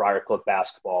Briarcliff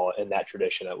basketball and that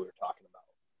tradition that we were talking about?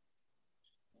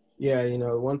 Yeah,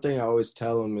 one thing I always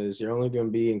tell them is you're only going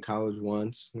to be in college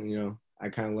once. I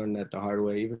kind of learned that the hard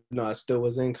way. Even though I still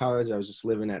was in college, I was just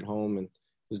living at home, and it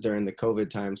was during the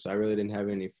COVID time, so I really didn't have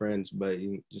any friends. But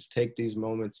you just take these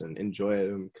moments and enjoy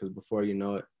them, because before you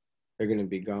know it, they're going to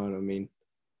be gone.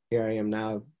 Here I am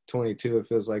now, 22. It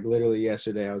feels like literally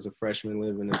yesterday I was a freshman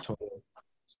living in Toll.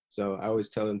 So I always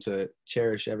tell them to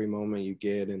cherish every moment you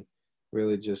get and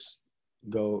really just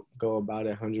go about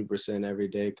it 100% every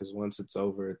day, because once it's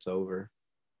over, it's over.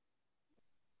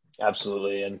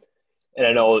 Absolutely. And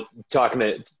I know, talking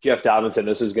to Jeff Davington,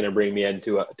 this is going to bring me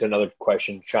into to another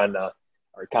question, kind of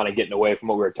getting away from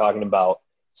what we were talking about.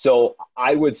 So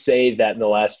I would say that in the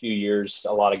last few years,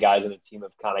 a lot of guys on the team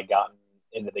have kind of gotten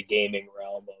into the gaming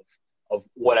realm of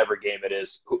whatever game it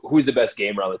is. Who's the best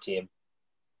gamer on the team?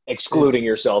 Excluding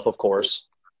yourself, of course.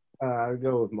 I'd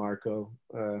go with Marco.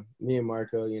 Me and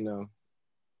Marco, we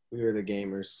were the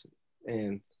gamers.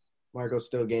 And Marco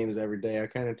still games every day. I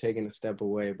kind of taken a step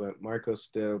away, but Marco's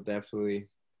still definitely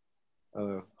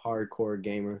a hardcore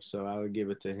gamer, so I would give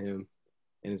it to him.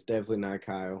 And it's definitely not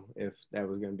Kyle, if that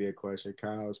was going to be a question.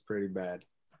 Kyle is pretty bad.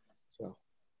 So.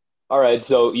 All right,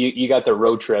 so you got the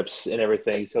road trips and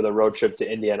everything. So the road trip to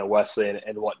Indiana Wesleyan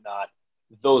and whatnot.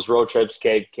 Those road trips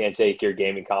can't take your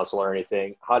gaming console or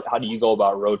anything. How do you go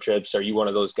about road trips? Are you one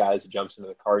of those guys that jumps into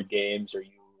the card games? Are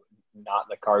you not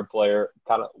the card player?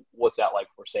 Kind of what's that like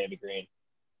for Sammy Green?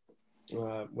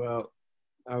 Well,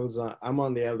 I'm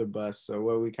on the other bus. So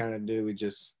what we kind of do,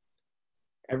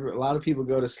 a lot of people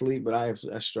go to sleep, but I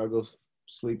struggle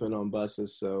sleeping on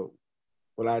buses. So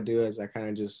what I do is I kind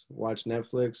of just watch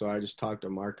Netflix, or I just talk to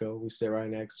Marco. We sit right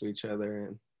next to each other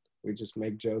and we just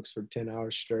make jokes for 10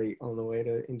 hours straight on the way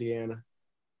to Indiana.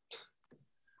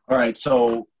 All right.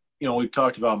 So, we've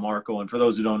talked about Marco, and for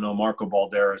those who don't know, Marco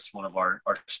Balderas, one of our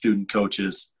student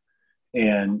coaches.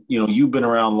 And, you've been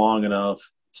around long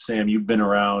enough. Sam, you've been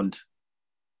around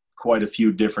quite a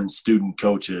few different student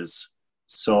coaches.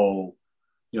 So,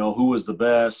 who was the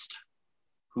best?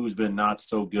 Who's been not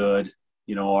so good?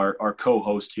 Our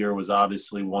co-host here was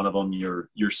obviously one of them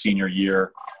your senior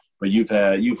year. But you've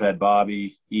had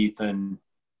Bobby, Ethan,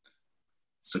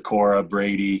 Sakura,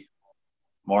 Brady,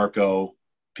 Marco,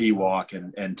 P-Walk,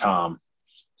 and Tom.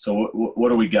 So what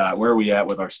do we got? Where are we at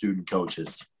with our student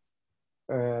coaches?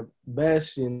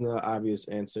 Best, obvious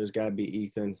answer has got to be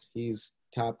Ethan. He's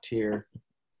top tier.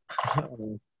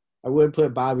 I would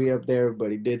put Bobby up there, but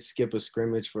he did skip a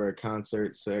scrimmage for a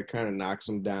concert, so it kind of knocks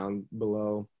him down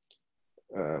below.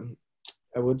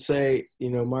 I would say,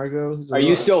 Marco. Are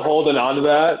you still holding on to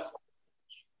that?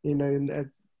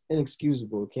 That's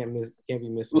inexcusable. Can't be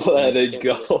missing. Let it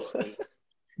go.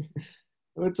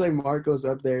 I would say Marco's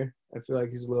up there. I feel like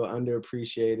he's a little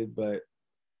underappreciated, but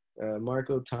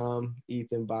Marco, Tom,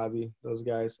 Ethan, Bobby, those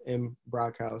guys, and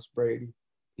Brockhouse, Brady,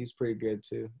 he's pretty good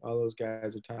too. All those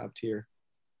guys are top tier.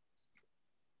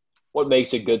 What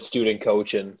makes a good student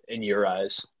coach in your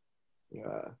eyes?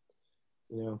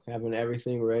 Having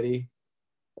everything ready,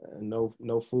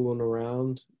 no fooling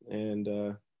around,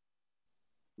 and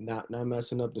not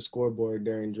messing up the scoreboard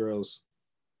during drills.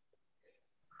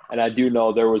 And I do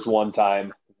know there was one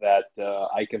time that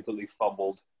I completely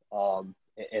fumbled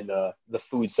in the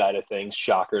food side of things.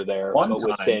 Shocker there. But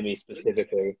with Sammy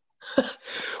specifically.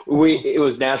 It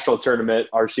was national tournament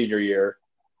our senior year,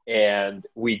 and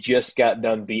we just got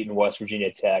done beating West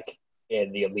Virginia Tech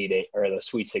in the Elite Eight, or the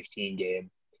Sweet 16 game.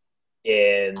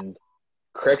 And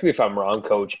correct me if I'm wrong,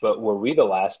 Coach, but were we the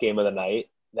last game of the night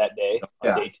that day?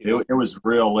 Yeah, day two? It was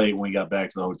real late when we got back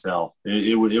to the hotel.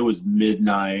 It was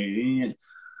midnight.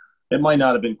 It might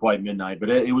not have been quite midnight, but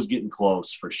it was getting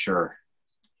close for sure.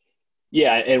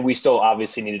 Yeah, and we still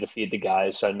obviously needed to feed the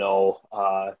guys. So I know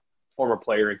former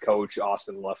player and coach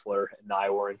Austin Leffler and I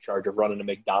were in charge of running a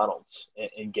McDonald's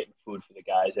and getting food for the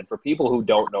guys. And for people who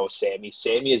don't know Sammy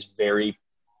is very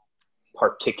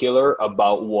particular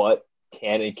about what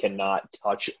can and cannot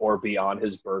touch or be on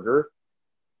his burger.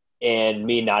 And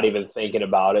me not even thinking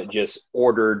about it, just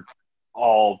ordered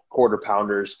all quarter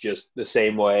pounders just the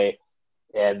same way.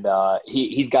 And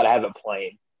he's got to have it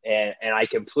plain. And I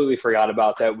completely forgot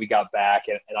about that. We got back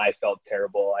and I felt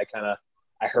terrible.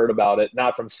 I heard about it,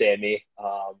 not from Sammy,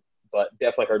 but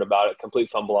definitely heard about it. Complete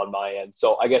fumble on my end.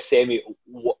 So I guess, Sammy,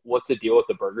 what's the deal with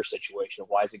the burger situation?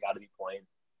 Why has it got to be plain?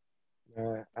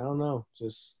 I don't know.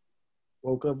 Just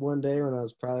woke up one day when I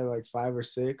was probably like 5 or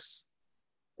 6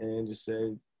 and just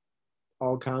said,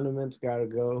 all condiments got to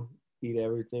go. Eat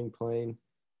everything plain.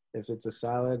 If it's a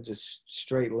salad, just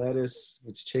straight lettuce. If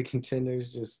it's chicken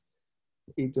tenders, just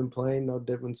eat them plain, no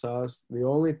dipping sauce. The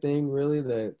only thing really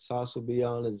that sauce will be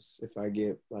on is if I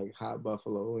get like hot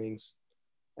buffalo wings.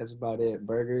 That's about it.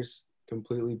 Burgers,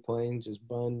 completely plain, just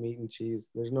bun, meat, and cheese.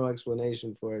 There's no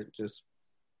explanation for it. Just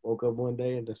woke up one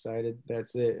day and decided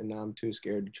that's it, and now I'm too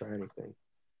scared to try anything.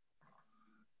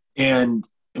 And,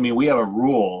 I mean, we have a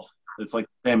rule. It's like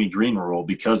the Sammy Green rule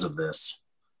because of this.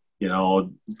 You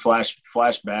know, flash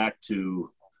back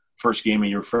to first game of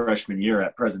your freshman year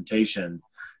at presentation.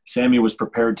 Sammy was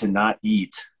prepared to not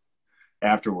eat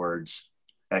afterwards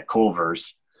at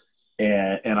Culver's.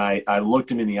 And I looked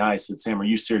him in the eye and said, Sam, are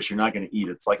you serious? You're not going to eat.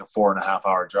 It's like a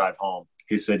 4.5-hour drive home.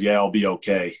 He said, yeah, I'll be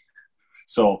okay.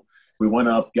 So we went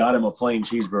up, got him a plain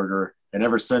cheeseburger, and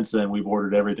ever since then we've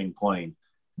ordered everything plain.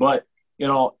 But, you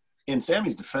know, in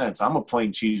Sammy's defense, I'm a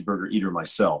plain cheeseburger eater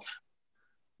myself.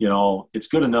 You know, it's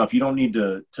good enough. You don't need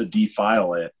to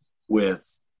defile it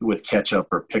with ketchup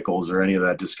or pickles or any of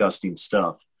that disgusting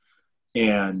stuff.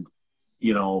 And,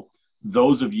 you know,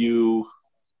 those of you,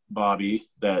 Bobby,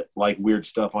 that like weird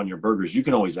stuff on your burgers, you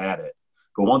can always add it.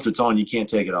 But once it's on, you can't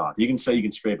take it off. You can say you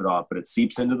can scrape it off, but it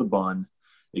seeps into the bun.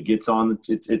 It gets on.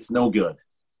 It's no good.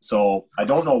 So I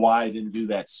don't know why I didn't do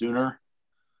that sooner.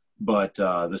 But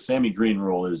the Sammy Green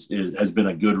rule has been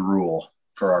a good rule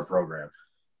for our program.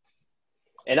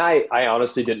 And I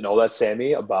honestly didn't know that,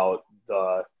 Sammy, about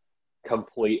the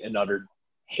complete and utter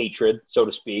hatred, so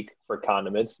to speak, for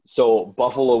condiments. So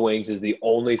buffalo wings is the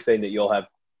only thing that you'll have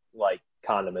like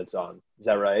condiments on. Is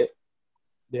that right?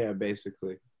 Yeah,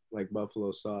 basically like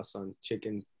buffalo sauce on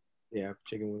chicken. Yeah,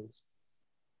 chicken wings.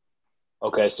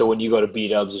 Okay, so when you go to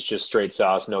B-Dubs, it's just straight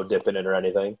sauce, no dipping it or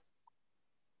anything?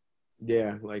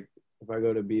 Yeah, like if I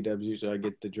go to B-Dubs, usually I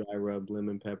get the dry rub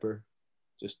lemon pepper,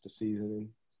 just the seasoning.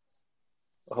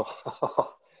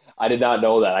 Oh, I did not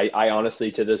know that. I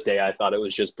honestly, to this day, I thought it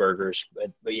was just burgers.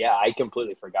 But yeah, I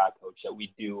completely forgot, Coach, that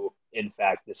we do, in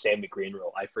fact, the Sammy Green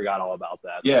rule. I forgot all about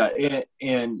that. Yeah,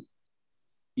 and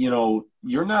you know,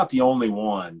 you're not the only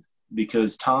one,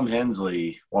 because Tom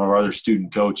Hensley, one of our other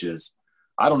student coaches,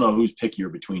 I don't know who's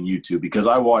pickier between you two, because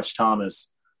I watched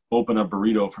Thomas open a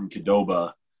burrito from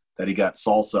Qdoba that he got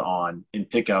salsa on and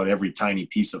pick out every tiny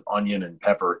piece of onion and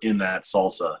pepper in that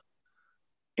salsa.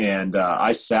 And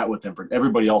I sat with him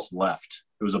everybody else left.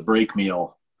 It was a break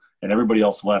meal, and everybody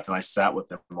else left, and I sat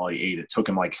with him while he ate. It took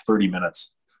him like 30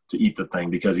 minutes to eat the thing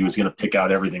because he was going to pick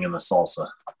out everything in the salsa.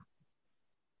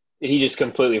 Did he just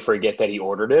completely forget that he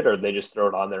ordered it, or they just throw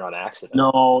it on there on accident?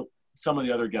 No, some of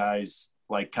the other guys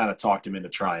like kind of talked him into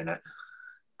trying it.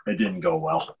 It didn't go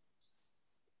well.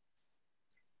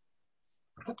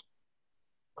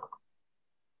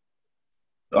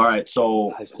 All right,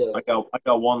 so I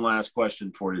got one last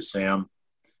question for you, Sam.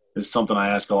 This is something I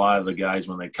ask a lot of the guys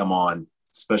when they come on,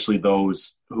 especially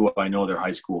those who I know they're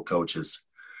high school coaches.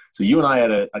 So you and I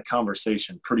had a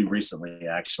conversation pretty recently,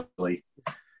 actually,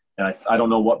 and I don't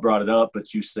know what brought it up,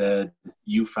 but you said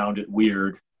you found it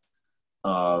weird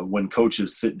when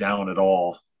coaches sit down at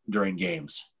all during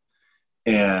games.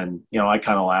 And, you know, I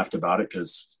kind of laughed about it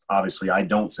because obviously I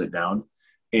don't sit down.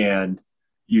 And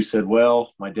you said,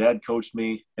 well, my dad coached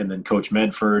me, and then Coach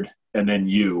Medford, and then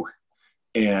you.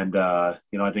 And,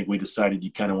 you know, I think we decided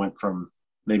you kind of went from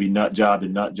maybe nut job to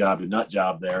nut job to nut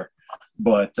job there.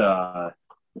 But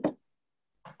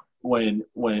when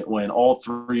all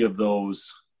three of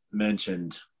those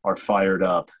mentioned are fired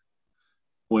up,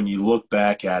 when you look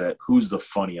back at it, who's the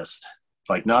funniest?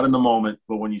 Like, not in the moment,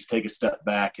 but when you take a step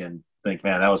back and think,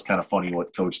 man, that was kind of funny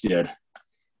what Coach did.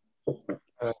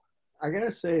 I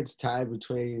gotta say it's tied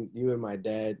between you and my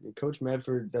dad. Coach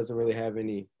Medford doesn't really have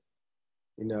any,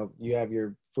 you know, you have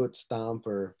your foot stomp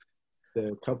or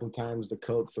the couple times the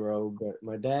coat throw, but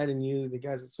my dad and you, the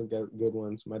guys had some good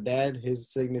ones. My dad,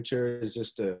 his signature is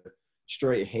just a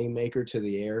straight haymaker to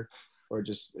the air, or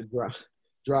just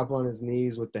drop on his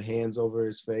knees with the hands over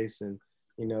his face, and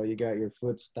you know, you got your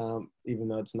foot stomp, even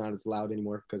though it's not as loud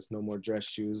anymore because no more dress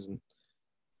shoes. And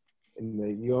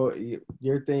your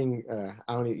thing,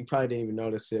 you probably didn't even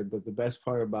notice it, but the best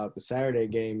part about the Saturday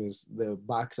game is the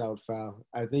box out foul.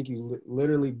 I think you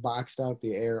literally boxed out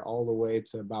the air all the way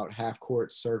to about half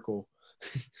court circle.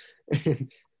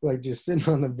 And like just sitting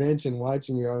on the bench and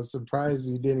watching you, I was surprised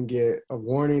you didn't get a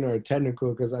warning or a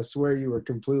technical, because I swear you were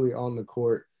completely on the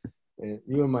court. And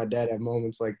you and my dad have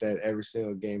moments like that every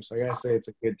single game. So I gotta say it's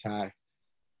a good tie.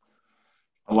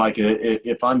 I like it.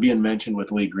 If I'm being mentioned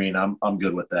with Lee Green, I'm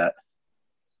good with that.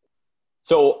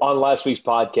 So on last week's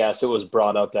podcast, it was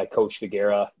brought up that Coach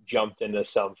Figuera jumped into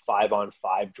some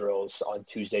 5-on-5 drills on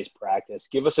Tuesday's practice.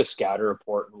 Give us a scouter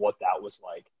report on what that was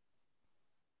like.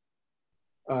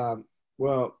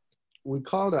 Well, we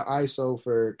called an ISO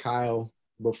for Kyle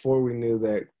before we knew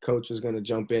that Coach was going to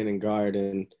jump in and guard,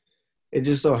 and it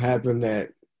just so happened that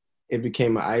it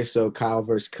became an ISO Kyle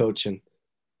versus Coach, and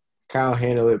Kyle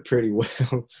handled it pretty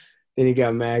well. Then he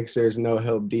got mad because there's no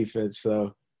help defense,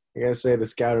 so I gotta say the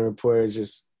scouting report is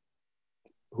just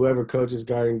whoever Coach is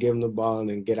guarding, give him the ball and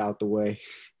then get out the way.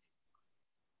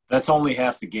 That's only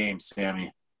half the game,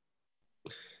 Sammy.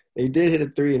 He did hit a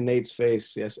three in Nate's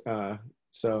face, yes.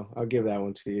 So I'll give that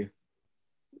one to you.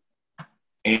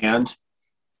 And?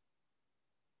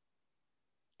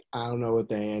 I don't know what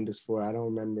the and is for. I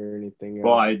don't remember anything else.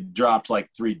 Well, I dropped like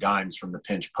 3 dimes from the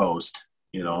pinch post.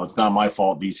 You know, it's not my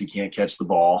fault DC can't catch the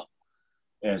ball.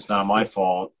 And it's not my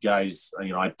fault, guys.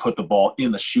 You know, I put the ball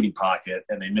in the shooting pocket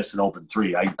and they miss an open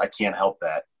 3. I can't help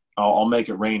that. I'll make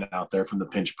it rain out there from the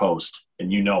pinch post,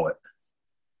 and you know it.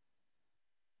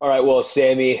 All right, well,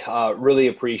 Sammy, really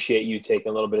appreciate you taking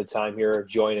a little bit of time here,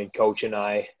 joining Coach and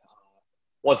I.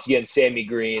 Once again, Sammy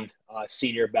Green,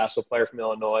 senior basketball player from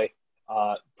Illinois.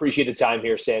 Appreciate the time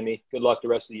here, Sammy. Good luck the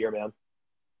rest of the year, man.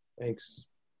 Thanks.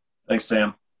 Thanks,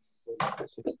 Sam.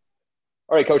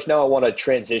 All right, Coach, now I want to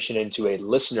transition into a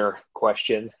listener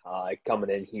question coming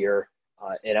in here.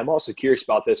 And I'm also curious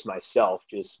about this myself,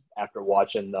 just after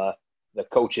watching the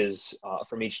coaches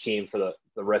from each team for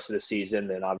the rest of the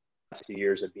season and obviously the last few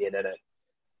years of being in it.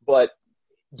 But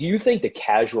do you think the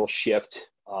casual shift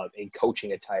in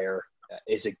coaching attire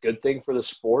is a good thing for the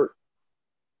sport?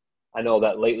 I know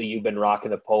that lately you've been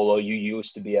rocking the polo. You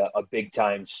used to be a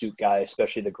big-time suit guy,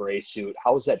 especially the gray suit.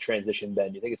 How has that transition been?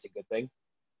 Do you think it's a good thing?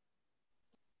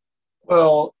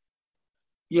 Well,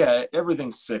 yeah,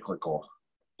 everything's cyclical.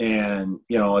 And,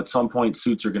 at some point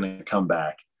suits are going to come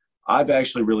back. I've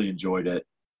actually really enjoyed it.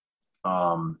 It's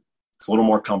a little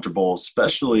more comfortable,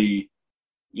 especially,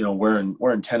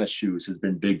 wearing tennis shoes has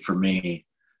been big for me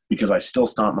because I still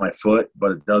stomp my foot,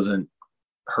 but it doesn't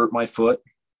hurt my foot.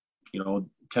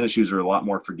 Tennis shoes are a lot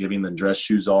more forgiving than dress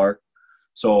shoes are.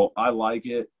 So I like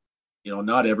it.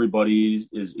 Not everybody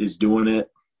is doing it.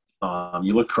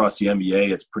 You look across the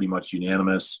NBA, it's pretty much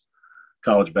unanimous.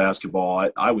 College basketball,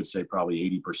 I would say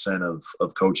probably 80%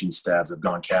 of coaching staffs have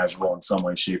gone casual in some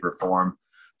way, shape, or form.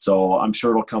 So I'm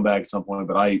sure it'll come back at some point,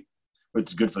 but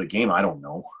it's good for the game. I don't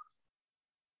know.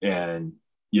 And,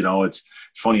 it's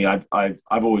funny. I've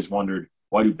always wondered,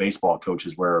 why do baseball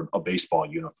coaches wear a baseball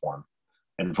uniform?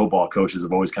 And football coaches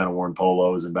have always kind of worn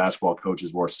polos, and basketball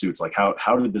coaches wore suits. Like,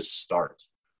 how did this start?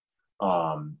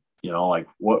 Like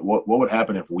what would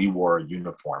happen if we wore a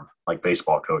uniform like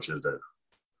baseball coaches did?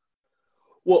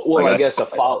 Well, like I guess a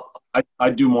follow.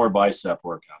 I'd do more bicep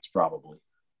workouts probably.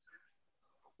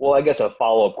 Well, I guess a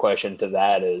follow-up question to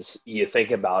that is, you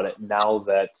think about it now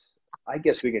that I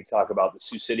guess we can talk about the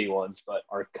Sioux City ones, but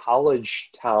our college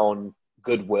town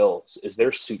Goodwills, is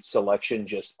their suit selection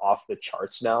just off the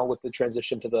charts now with the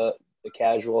transition to the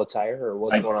casual attire, or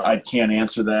what's going on? I can't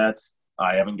answer that.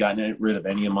 I haven't gotten rid of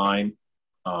any of mine.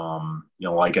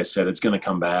 Like I said, it's going to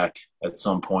come back at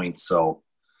some point. So,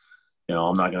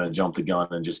 I'm not going to jump the gun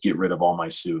and just get rid of all my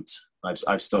suits.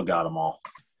 I've still got them all.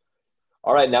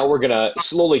 All right, now we're going to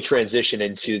slowly transition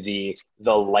into the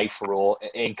life rule.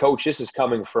 And, Coach, this is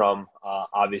coming from,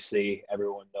 obviously,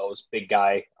 everyone knows, big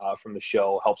guy from the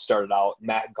show, helped start it out,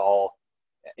 Matt Gall.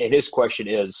 And his question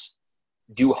is,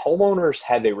 do homeowners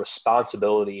have a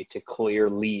responsibility to clear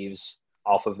leaves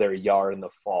off of their yard in the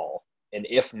fall? And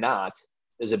if not,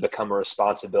 does it become a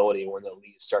responsibility when the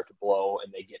leaves start to blow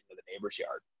and they get into the neighbor's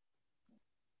yard?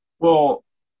 Well,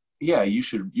 yeah, you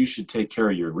should take care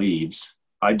of your leaves.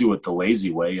 I do it the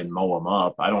lazy way and mow them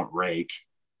up. I don't rake.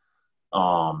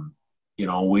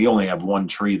 We only have one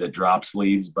tree that drops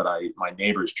leaves, but my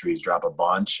neighbor's trees drop a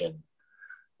bunch. And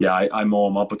yeah, I mow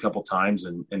them up a couple times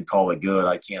and call it good.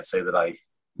 I can't say that I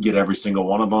get every single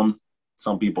one of them.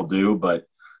 Some people do, but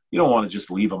you don't want to just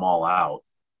leave them all out.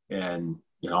 And,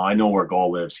 I know where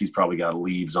Gall lives. He's probably got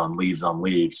leaves on leaves on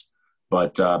leaves.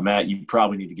 But, Matt, you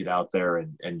probably need to get out there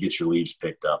and get your leaves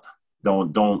picked up.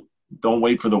 Don't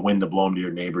wait for the wind to blow them to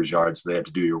your neighbor's yard so they have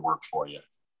to do your work for you.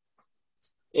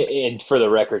 And for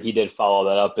the record, he did follow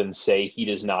that up and say he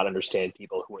does not understand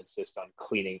people who insist on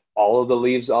cleaning all of the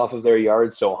leaves off of their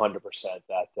yard. So 100%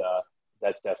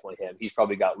 that's definitely him. He's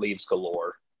probably got leaves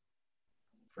galore.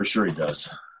 For sure he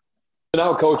does. So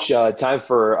now, Coach, time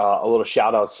for a little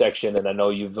shout-out section. And I know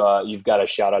you've got a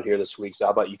shout-out here this week. So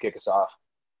how about you kick us off?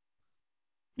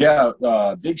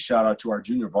 Yeah, big shout-out to our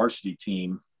junior varsity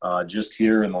team. Just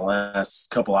here in the last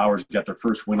couple hours, got their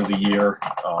first win of the year,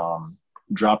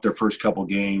 dropped their first couple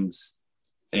games.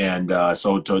 And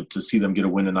so to see them get a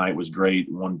win tonight was great.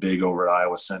 Won big over at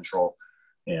Iowa Central.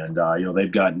 And,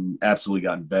 they've absolutely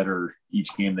gotten better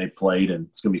each game they played. And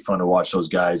it's going to be fun to watch those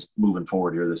guys moving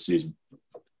forward here this season.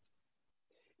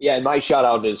 Yeah, and my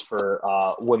shout-out is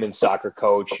for women's soccer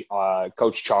coach,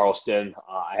 Coach Charleston.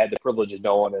 I had the privilege of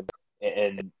knowing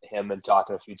him and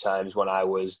talking a few times when I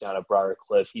was down at Briar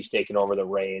Cliff. He's taken over the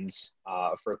reins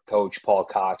for Coach Paul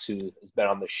Cox, who has been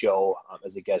on the show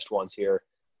as a guest once here.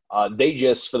 They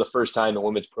just, for the first time in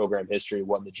women's program history,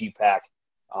 won the GPAC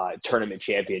tournament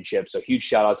championship. So huge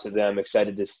shout out to them.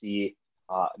 Excited to see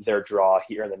their draw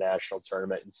here in the national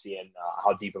tournament and seeing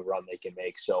how deep a run they can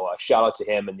make. So shout out to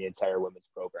him and the entire women's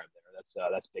program there.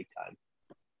 That's big time.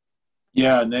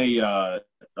 Yeah, and they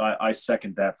I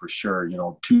second that for sure.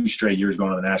 2 straight years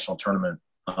going to the national tournament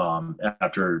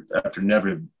after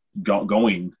never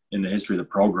going in the history of the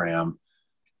program.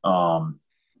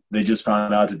 They just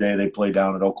found out today they play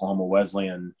down at Oklahoma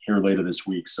Wesleyan here later this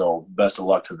week. So best of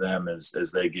luck to them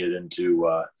as they get into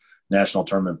national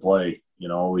tournament play.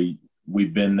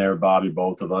 We've been there, Bobby,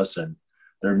 both of us, and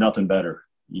they're nothing better.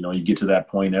 You get to that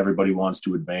point, everybody wants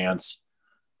to advance.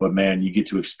 But man, you get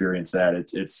to experience that.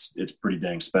 It's pretty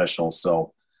dang special.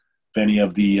 So if any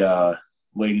of the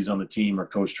ladies on the team or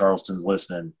Coach Charleston's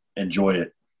listening, enjoy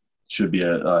it. Should be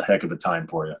a heck of a time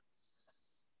for you.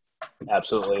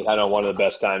 Absolutely. I know one of the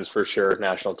best times for sure,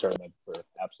 national tournament.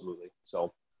 Absolutely.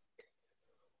 So,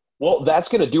 well, that's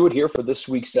going to do it here for this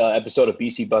week's episode of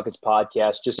BC Buckets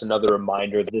Podcast. Just another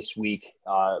reminder this week,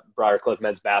 Briarcliff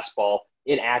men's basketball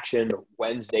in action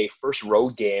Wednesday, first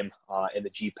road game in the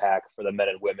GPAC for the men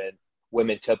and women.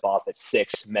 Women tip-off at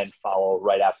 6, men follow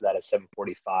right after that at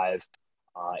 7:45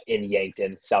 in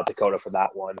Yankton, South Dakota for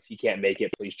that one. If you can't make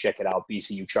it, please check it out,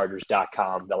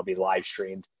 bcuchargers.com. That'll be live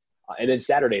streamed. And then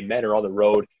Saturday, men are on the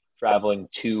road traveling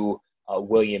to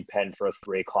William Penn for a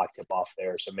 3 o'clock tip-off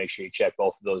there. So make sure you check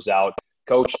both of those out.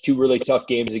 Coach, 2 really tough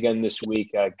games again this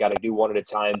week. Got to do one at a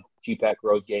time. GPAC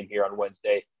road game here on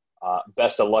Wednesday.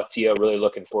 Best of luck to you. Really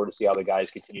looking forward to see how the guys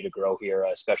continue to grow here,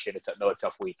 especially in another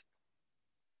tough week.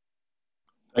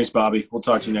 Thanks, Bobby. We'll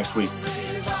talk to you next week.